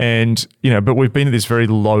 But we've been in this very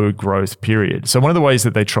low growth period. So one of the ways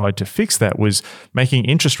that they tried to fix that was making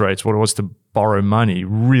interest rates, what it was to borrow money,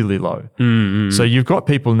 really low. Mm-hmm. So you've got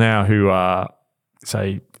people now who are,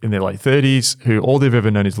 say, in their late 30s, who all they've ever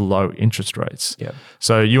known is low interest rates. Yep.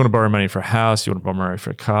 So you want to borrow money for a house, you want to borrow money for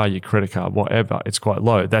a car, your credit card, whatever, it's quite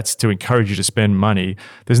low. That's to encourage you to spend money.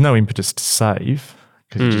 There's no impetus to save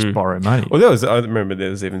because you just borrow money. Well, I remember there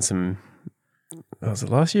was even some, was it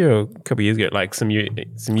last year or a couple of years ago, like some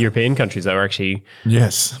European countries that were actually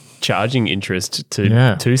charging interest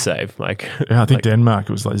to save. Like, I think Denmark,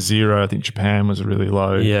 it was like 0. I think Japan was really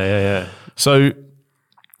low. Yeah. So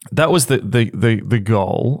that was the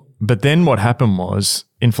goal. But then what happened was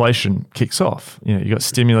inflation kicks off. You got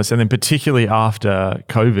stimulus, and then particularly after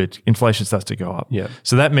COVID, inflation starts to go up. Yeah.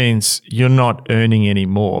 So that means you're not earning any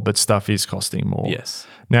more, but stuff is costing more. Yes.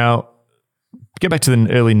 Now, get back to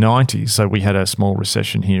the early 90s. So we had a small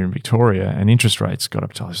recession here in Victoria, and interest rates got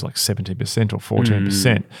up to like 17% or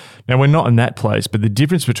 14%. Now, we're not in that place, but the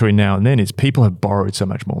difference between now and then is people have borrowed so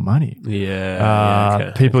much more money.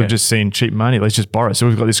 People have just seen cheap money. Let's just borrow. So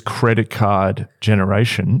we've got this credit card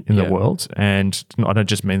generation in the world. And I don't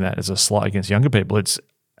just mean that as a slight against younger people. It's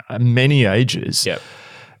many ages. Yep.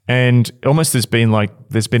 And almost there's been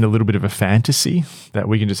a little bit of a fantasy that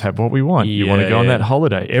we can just have what we want. You want to go on that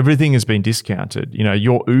holiday. Everything has been discounted.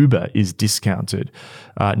 Your Uber is discounted.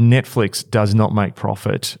 Netflix does not make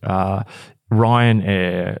profit.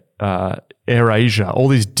 Ryanair, AirAsia, all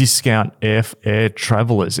these discount air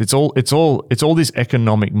travelers. It's all this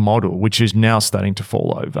economic model which is now starting to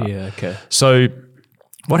fall over. Yeah, okay. So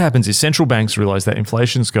what happens is central banks realize that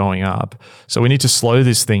inflation's going up, so we need to slow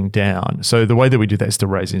this thing down. So the way that we do that is to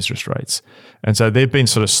raise interest rates. And so they've been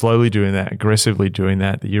sort of slowly doing that, aggressively doing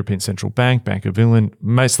that. The European Central Bank, Bank of England,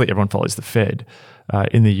 mostly everyone follows the Fed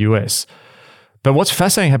in the US. But what's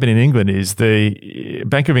fascinating happening in England is the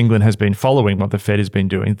Bank of England has been following what the Fed has been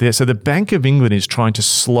doing. So the Bank of England is trying to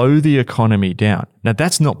slow the economy down. Now,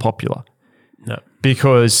 that's not popular. No.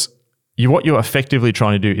 Because what you're effectively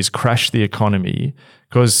trying to do is crash the economy,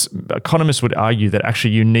 because economists would argue that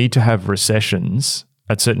actually you need to have recessions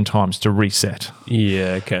at certain times to reset.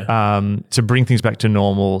 Yeah, okay. To bring things back to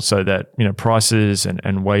normal so that, prices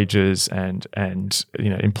and wages and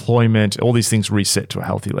employment, all these things reset to a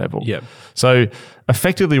healthy level. Yep. So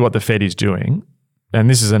effectively what the Fed is doing, and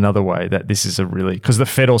this is another way that this is because the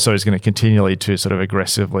Fed also is going to continually to sort of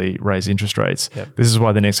aggressively raise interest rates. Yep. This is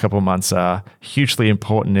why the next couple of months are hugely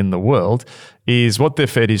important in the world, is what the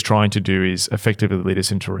Fed is trying to do is effectively lead us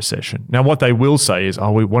into a recession. Now, what they will say is,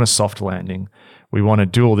 we want a soft landing. We want to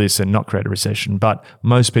do all this and not create a recession. But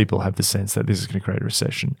most people have the sense that this is going to create a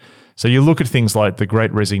recession. So you look at things like the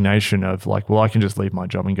great resignation of I can just leave my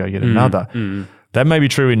job and go get another. That may be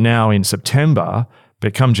true now in September,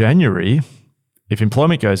 but come January, if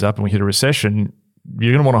employment goes up and we hit a recession,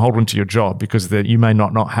 you're going to want to hold on to your job because you may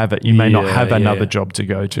not have it. You may not have another job to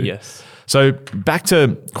go to. Yes. So back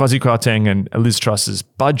to Kwasi Kwarteng and Liz Truss's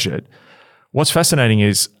budget, what's fascinating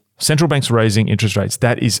is central banks raising interest rates.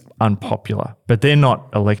 That is unpopular, but they're not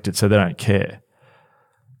elected, so they don't care.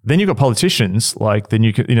 Then you've got politicians like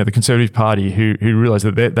the Conservative Party who realize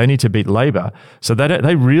that they need to beat Labor. So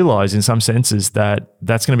they realize in some senses that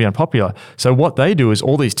that's going to be unpopular. So what they do is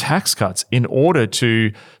all these tax cuts in order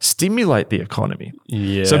to stimulate the economy.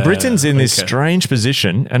 Yeah. So Britain's in this strange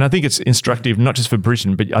position, and I think it's instructive not just for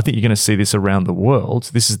Britain, but I think you're going to see this around the world.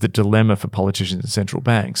 This is the dilemma for politicians and central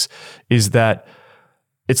banks, is that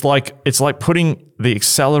it's like putting the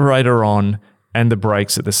accelerator on and the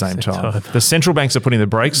brakes at the same time. The central banks are putting the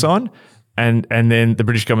brakes on, and then the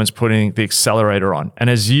British government's putting the accelerator on. And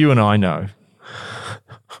as you and I know,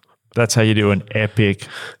 that's how you do an epic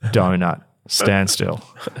donut standstill.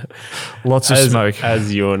 Lots of smoke.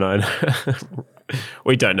 As you and I know.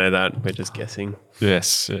 We don't know that. We're just guessing.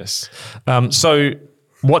 Yes. So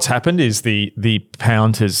what's happened is the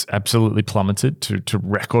pound has absolutely plummeted to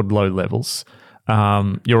record low levels.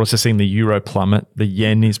 You're also seeing the euro plummet. The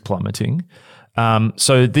yen is plummeting.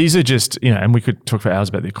 So these are just, and we could talk for hours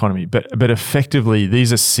about the economy, but effectively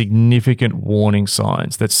these are significant warning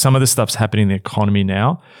signs that some of the stuff's happening in the economy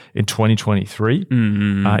now in 2023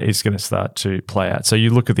 is going to start to play out. So you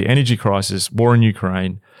look at the energy crisis, war in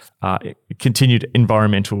Ukraine, continued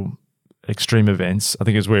environmental extreme events. I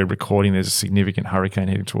think as we're recording, there's a significant hurricane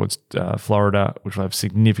heading towards Florida, which will have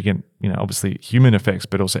significant, obviously human effects,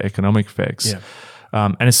 but also economic effects. Yeah.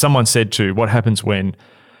 And as someone said too, what happens when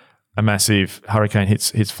a massive hurricane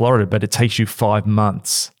hits Florida, but it takes you 5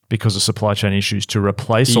 months because of supply chain issues to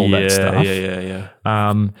replace all that stuff.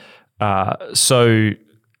 So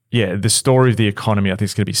the story of the economy, I think,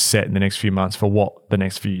 is going to be set in the next few months for what the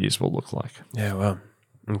next few years will look like. Yeah, well,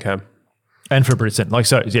 okay. And for Britain, it's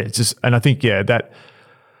just, and I think, that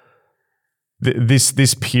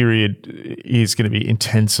this period is going to be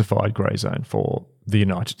intensified grey zone for the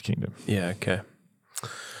United Kingdom. Yeah, okay.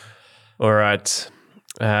 All right.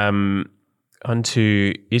 On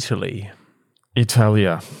to Italy.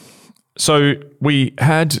 Italia. So we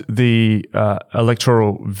had the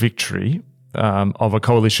electoral victory of a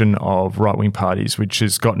coalition of right-wing parties, which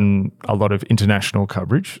has gotten a lot of international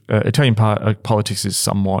coverage. Italian politics is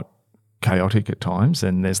somewhat chaotic at times,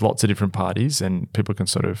 and there's lots of different parties, and people can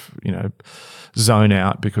sort of, zone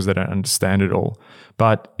out because they don't understand it all.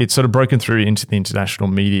 But it's sort of broken through into the international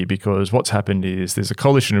media because what's happened is there's a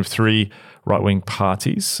coalition of 3 right-wing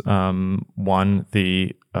parties. One,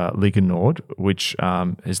 the Lega Nord, which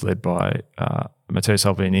is led by Matteo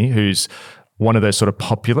Salvini, who's one of those sort of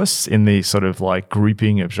populists in the sort of like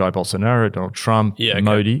grouping of Jair Bolsonaro, Donald Trump,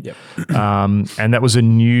 Modi. Yep. And that was a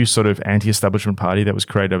new sort of anti-establishment party that was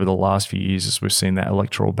created over the last few years as we've seen that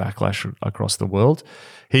electoral backlash across the world.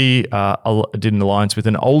 He did an alliance with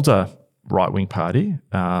an older right-wing party,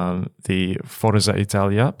 the Forza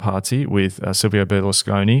Italia party with Silvio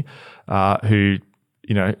Berlusconi, who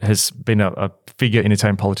has been a figure in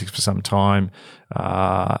Italian politics for some time,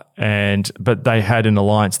 but they had an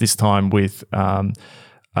alliance this time with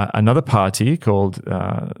another party called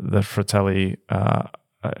the Fratelli.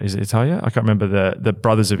 Is it Italia? I can't remember the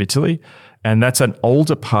Brothers of Italy, and that's an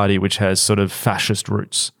older party which has sort of fascist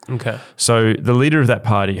roots. Okay. So the leader of that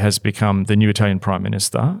party has become the new Italian prime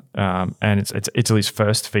minister, and it's Italy's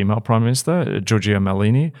first female prime minister, Giorgia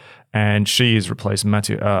Meloni, and she has replaced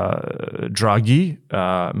Mario Draghi,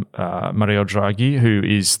 who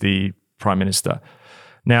is the prime minister.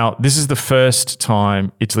 Now, this is the first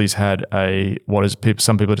time Italy's had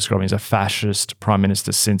some people are describing as a fascist prime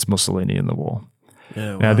minister since Mussolini in the war.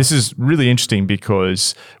 Yeah, wow. Now, this is really interesting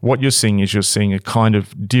because what you're seeing a kind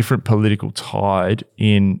of different political tide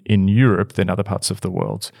in Europe than other parts of the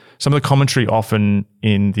world. Some of the commentary often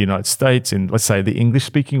in the United States, in let's say the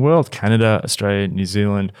English-speaking world, Canada, Australia, New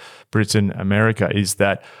Zealand, Britain, America, is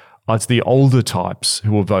that it's the older types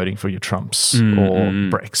who are voting for your Trumps or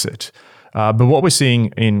Brexit. But what we're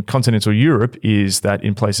seeing in continental Europe is that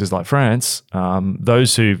in places like France,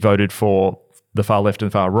 those who voted for the far left and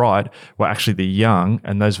far right were actually the young,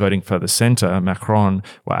 and those voting for the centre, Macron,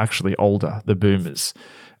 were actually older, the boomers.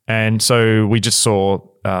 And so we just saw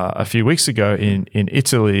a few weeks ago in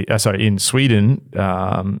Sweden,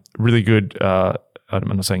 really good. I'm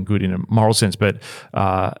not saying good in a moral sense, but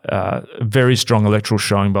very strong electoral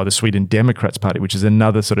showing by the Sweden Democrats Party, which is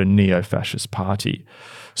another sort of neo-fascist party.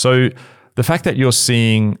 So the fact that you're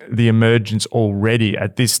seeing the emergence already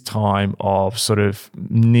at this time of sort of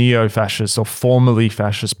neo-fascist or formerly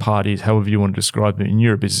fascist parties, however you want to describe them in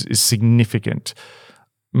Europe, is significant.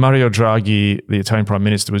 Mario Draghi, the Italian Prime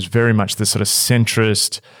Minister, was very much the sort of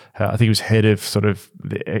centrist, I think he was head of sort of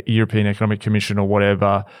the European Economic Commission or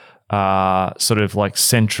whatever, sort of like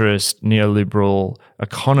centrist, neoliberal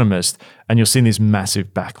economist, and you're seeing this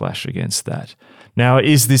massive backlash against that. Now,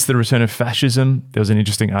 is this the return of fascism? There was an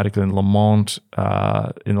interesting article in Le Monde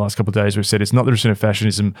in the last couple of days where it said it's not the return of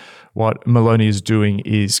fascism. What Meloni is doing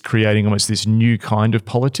is creating almost this new kind of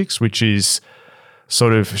politics, which is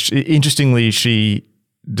sort of, interestingly, she,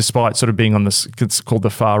 despite sort of being on this, it's called the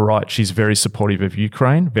far right, she's very supportive of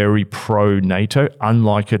Ukraine, very pro-NATO,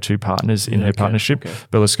 unlike her two partners in her partnership,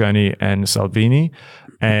 Berlusconi and Salvini.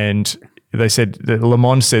 And they said, Le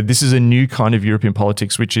Monde said, this is a new kind of European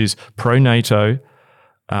politics, which is pro-NATO,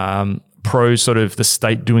 pro sort of the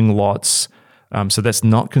state doing lots. So that's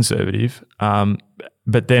not conservative.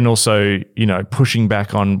 But then also, pushing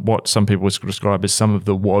back on what some people would describe as some of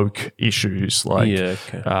the woke issues, like,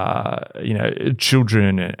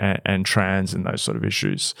 children and trans and those sort of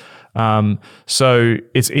issues. So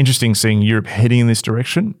it's interesting seeing Europe heading in this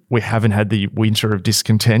direction. We haven't had the winter of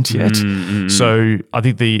discontent yet. So I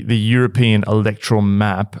think the European electoral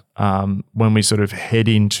map, when we sort of head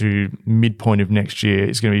into midpoint of next year,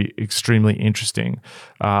 is going to be extremely interesting.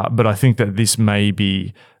 But I think that this may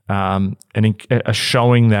be a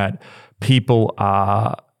showing that people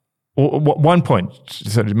are, one point,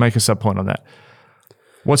 so to make a sub point on that,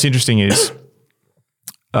 what's interesting is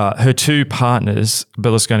her two partners,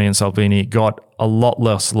 Berlusconi and Salvini, got a lot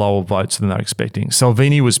less lower votes than they were expecting.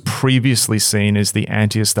 Salvini was previously seen as the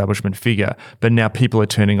anti-establishment figure, but now people are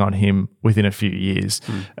turning on him within a few years,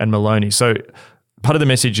 and Meloni. So part of the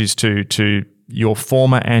message is to your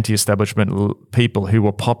former anti-establishment people who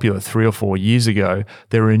were popular 3 or 4 years ago,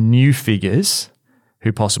 there are new figures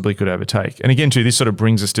who possibly could overtake. And again, too, this sort of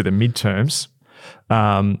brings us to the midterms.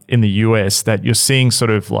 In the US, that you're seeing sort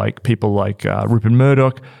of like people like Rupert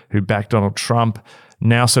Murdoch, who backed Donald Trump,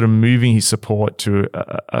 now sort of moving his support to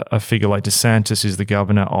a figure like DeSantis, who's the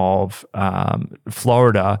governor of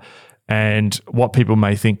Florida. And what people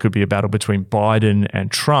may think could be a battle between Biden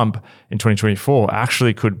and Trump in 2024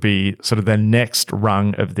 actually could be sort of the next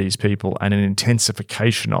rung of these people, and an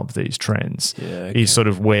intensification of these trends is sort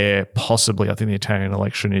of where possibly I think the Italian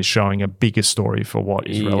election is showing a bigger story for what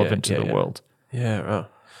is relevant to the world. Yeah, right.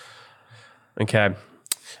 Okay.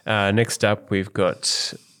 Next up, we've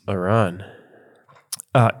got Iran.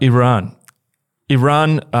 Iran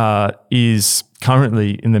is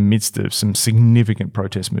currently in the midst of some significant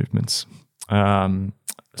protest movements.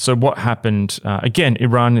 So what happened, again,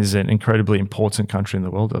 Iran is an incredibly important country in the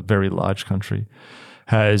world, a very large country,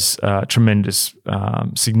 has tremendous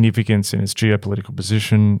significance in its geopolitical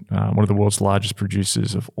position, one of the world's largest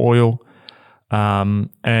producers of oil. Probably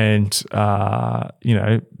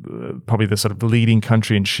the sort of leading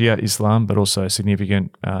country in Shia Islam, but also a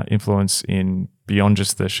significant influence in beyond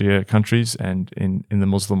just the Shia countries and in the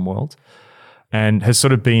Muslim world, and has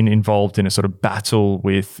sort of been involved in a sort of battle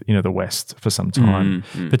with the West for some time,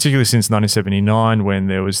 particularly since 1979, when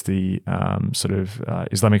there was the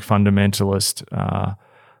Islamic fundamentalist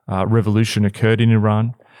revolution occurred in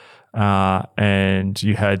Iran, and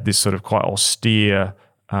you had this sort of quite austere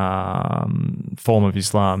form of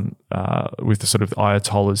Islam with the sort of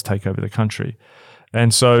Ayatollahs take over the country.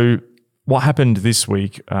 And so what happened this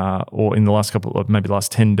week, or in the last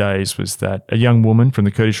last 10 days, was that a young woman from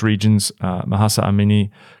the Kurdish regions, Mahsa Amini,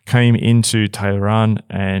 came into Tehran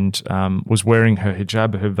and was wearing her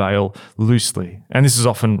hijab, her veil, loosely. And this is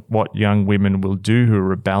often what young women will do who are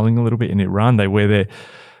rebelling a little bit in Iran. They wear their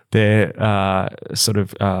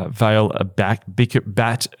veil a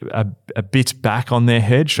bit back on their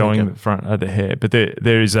head, showing the front of the hair. But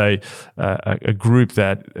there is a group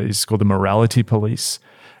that is called the Morality Police,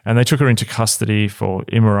 and they took her into custody for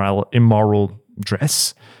immoral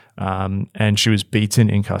dress, and she was beaten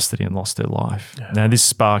in custody and lost her life. Yeah. Now, this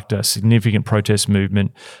sparked a significant protest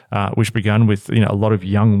movement, which began with a lot of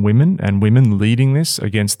young women and women leading this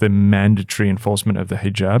against the mandatory enforcement of the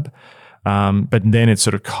hijab. But then it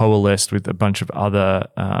sort of coalesced with a bunch of other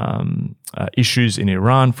issues in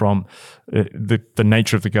Iran, from the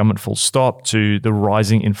nature of the government full stop to the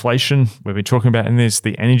rising inflation we've been talking about in this,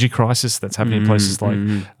 the energy crisis that's happening in places like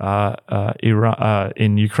Iran,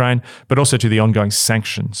 in Ukraine, but also to the ongoing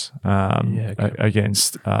sanctions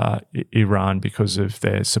against Iran because of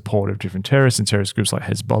their support of different terrorists and terrorist groups like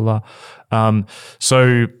Hezbollah.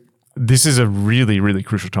 So this is a really, really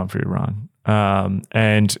crucial time for Iran.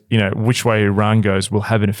 And which way Iran goes will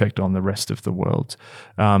have an effect on the rest of the world.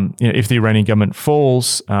 If the Iranian government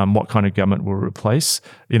falls, what kind of government will replace?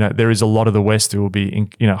 There is a lot of the West who will be,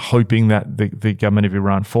 hoping that the government of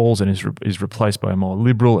Iran falls and is replaced by a more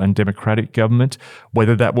liberal and democratic government.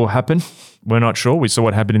 Whether that will happen, we're not sure. We saw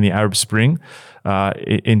what happened in the Arab Spring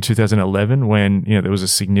in 2011, when there was a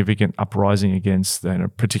significant uprising against,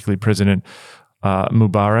 particularly President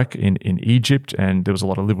Mubarak in Egypt, and there was a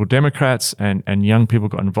lot of liberal Democrats and young people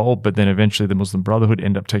got involved, but then eventually the Muslim Brotherhood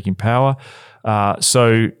ended up taking power.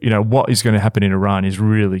 So what is going to happen in Iran is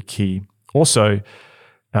really key. Also,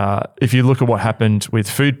 if you look at what happened with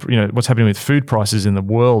food, what's happening with food prices in the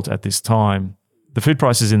world at this time, the food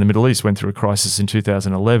prices in the Middle East went through a crisis in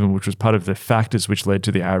 2011, which was part of the factors which led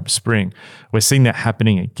to the Arab Spring. We're seeing that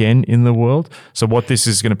happening again in the world. So what this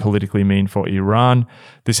is going to politically mean for Iran,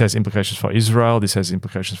 this has implications for Israel, this has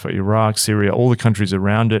implications for Iraq, Syria, all the countries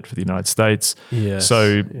around it, for the United States. Yes.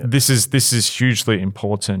 So this is hugely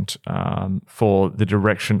important for the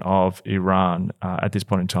direction of Iran at this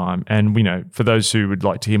point in time. And for those who would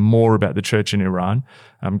like to hear more about the church in Iran,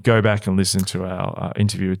 go back and listen to our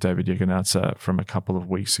interview with David Yeganatsa from a couple of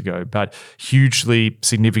weeks ago. But hugely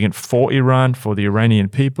significant for Iran, for the Iranian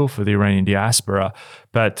people, for the Iranian diaspora.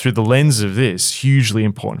 But through the lens of this, hugely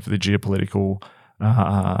important for the geopolitical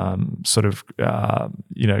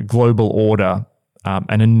global order,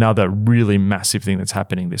 and another really massive thing that's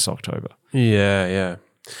happening this October. Yeah.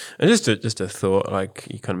 And just a thought, like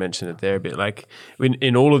you kind of mentioned it there a bit, like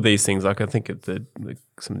in all of these things, like I think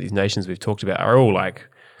some of these nations we've talked about are all like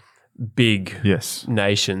big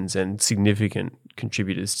nations and significant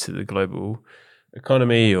contributors to the global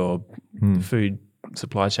economy or food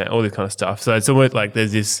supply chain, all this kind of stuff. So it's almost like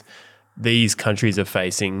these countries are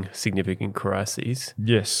facing significant crises.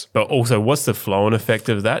 Yes. But also, what's the flow-on effect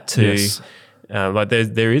of that to, Yes. like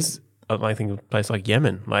there is, I think, a place like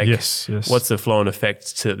Yemen. Like, Yes. what's the flow-on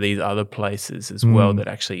effect to these other places as well that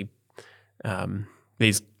actually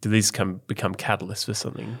these become catalysts for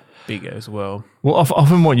something bigger as well? Well,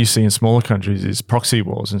 often what you see in smaller countries is proxy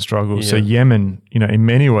wars and struggles. So Yeah. Yemen, in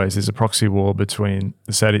many ways, there's a proxy war between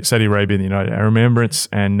the Saudi Arabia and the United Arab Emirates,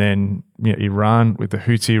 and then Iran with the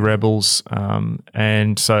Houthi rebels.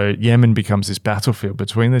 And so Yemen becomes this battlefield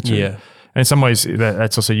between the two. Yeah. And in some ways,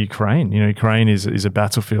 that's also Ukraine. Ukraine is a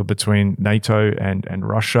battlefield between NATO and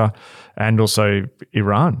Russia, and also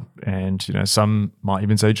Iran, and some might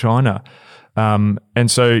even say China.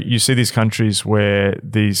 And so you see these countries where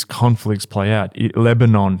these conflicts play out.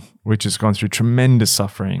 Lebanon, which has gone through tremendous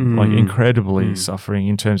suffering, like incredibly suffering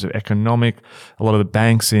in terms of economic. A lot of the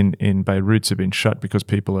banks in Beirut have been shut because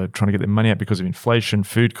people are trying to get their money out because of inflation,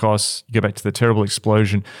 food costs. You go back to the terrible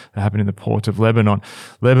explosion that happened in the port of Lebanon.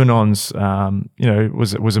 Lebanon's,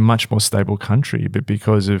 was a much more stable country, but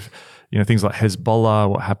because of things like Hezbollah,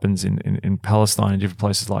 what happens in Palestine and different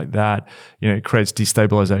places like that, it creates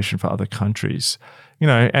destabilization for other countries.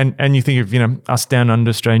 And you think of, us down under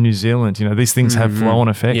Australia, New Zealand, these things have flow-on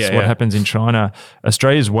effects. Yeah, what yeah. happens in China,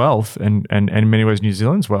 Australia's wealth and in many ways New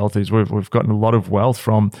Zealand's wealth is we've gotten a lot of wealth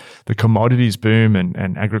from the commodities boom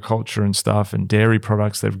and agriculture and stuff and dairy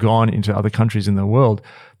products that have gone into other countries in the world.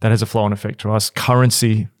 That has a flow-on effect to us.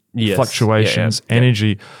 Currency Yes. fluctuations, Yeah, yeah.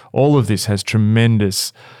 energy, all of this has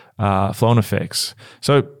tremendous flow-on effects.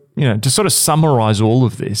 So, to sort of summarize all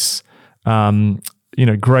of this,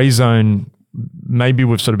 grey zone, maybe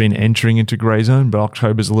we've sort of been entering into grey zone, but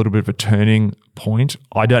October's a little bit of a turning point.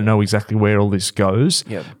 I don't know exactly where all this goes,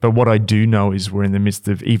 Yep. but what I do know is we're in the midst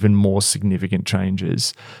of even more significant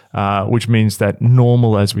changes, which means that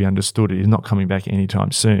normal as we understood it is not coming back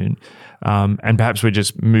anytime soon. And perhaps we're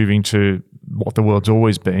just moving to what the world's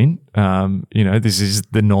always been. This is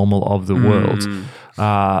the normal of the world.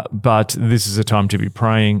 But this is a time to be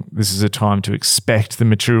praying. This is a time to expect the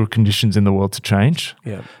material conditions in the world to change.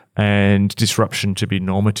 Yeah. And disruption to be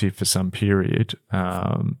normative for some period.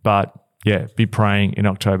 But be praying in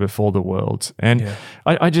October for the world. And Yeah.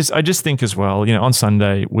 I just think as well, on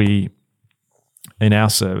Sunday, we, in our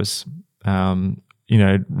service,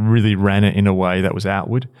 really ran it in a way that was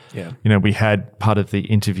outward. Yeah. We had part of the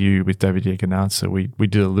interview with David Yeganatsa. We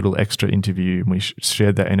did a little extra interview and we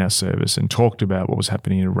shared that in our service and talked about what was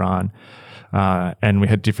happening in Iran. And we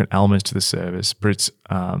had different elements to the service. Brit's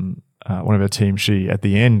one of our team, she at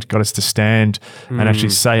the end got us to stand and actually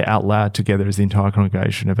say out loud together as the entire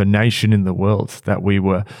congregation of a nation in the world that we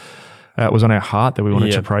were, was on our heart that we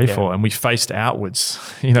wanted to pray for. And we faced outwards,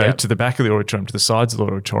 to the back of the auditorium, to the sides of the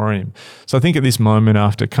auditorium. So I think at this moment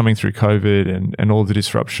after coming through COVID and all the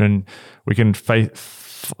disruption, we can face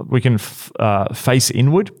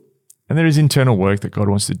inward. And there is internal work that God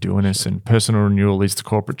wants to do in us, and personal renewal leads to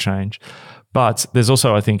corporate change. But there's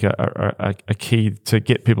also, I think, a key to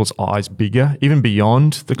get people's eyes bigger, even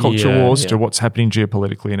beyond the culture wars, to what's happening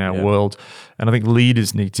geopolitically in our world. And I think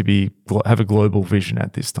leaders need to have a global vision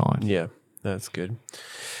at this time. Yeah, that's good.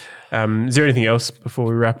 Is there anything else before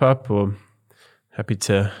we wrap up, or happy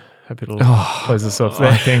to close this off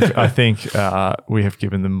there? I think we have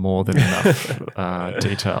given them more than enough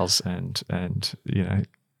details and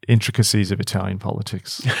intricacies of Italian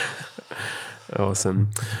politics.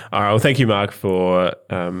 Awesome. All right. Well, thank you, Mark, for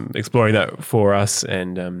exploring that for us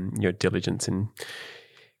and your diligence in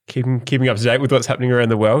keeping up to date with what's happening around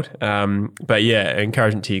the world. But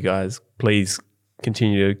encouragement to you guys, please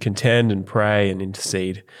continue to contend and pray and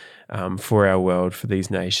intercede for our world, for these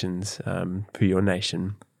nations, for your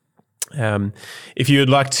nation. If you would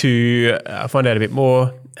like to find out a bit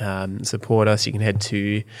more, support us, you can head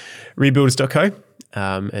to rebuilders.co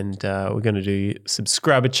and we're going to do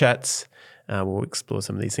subscriber chats. We'll explore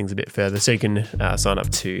some of these things a bit further, so you can sign up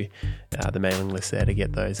to the mailing list there to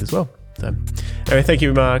get those as well. So anyway, thank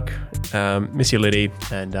you, Mark. Miss you, Liddy,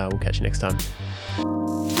 and we'll catch you next time.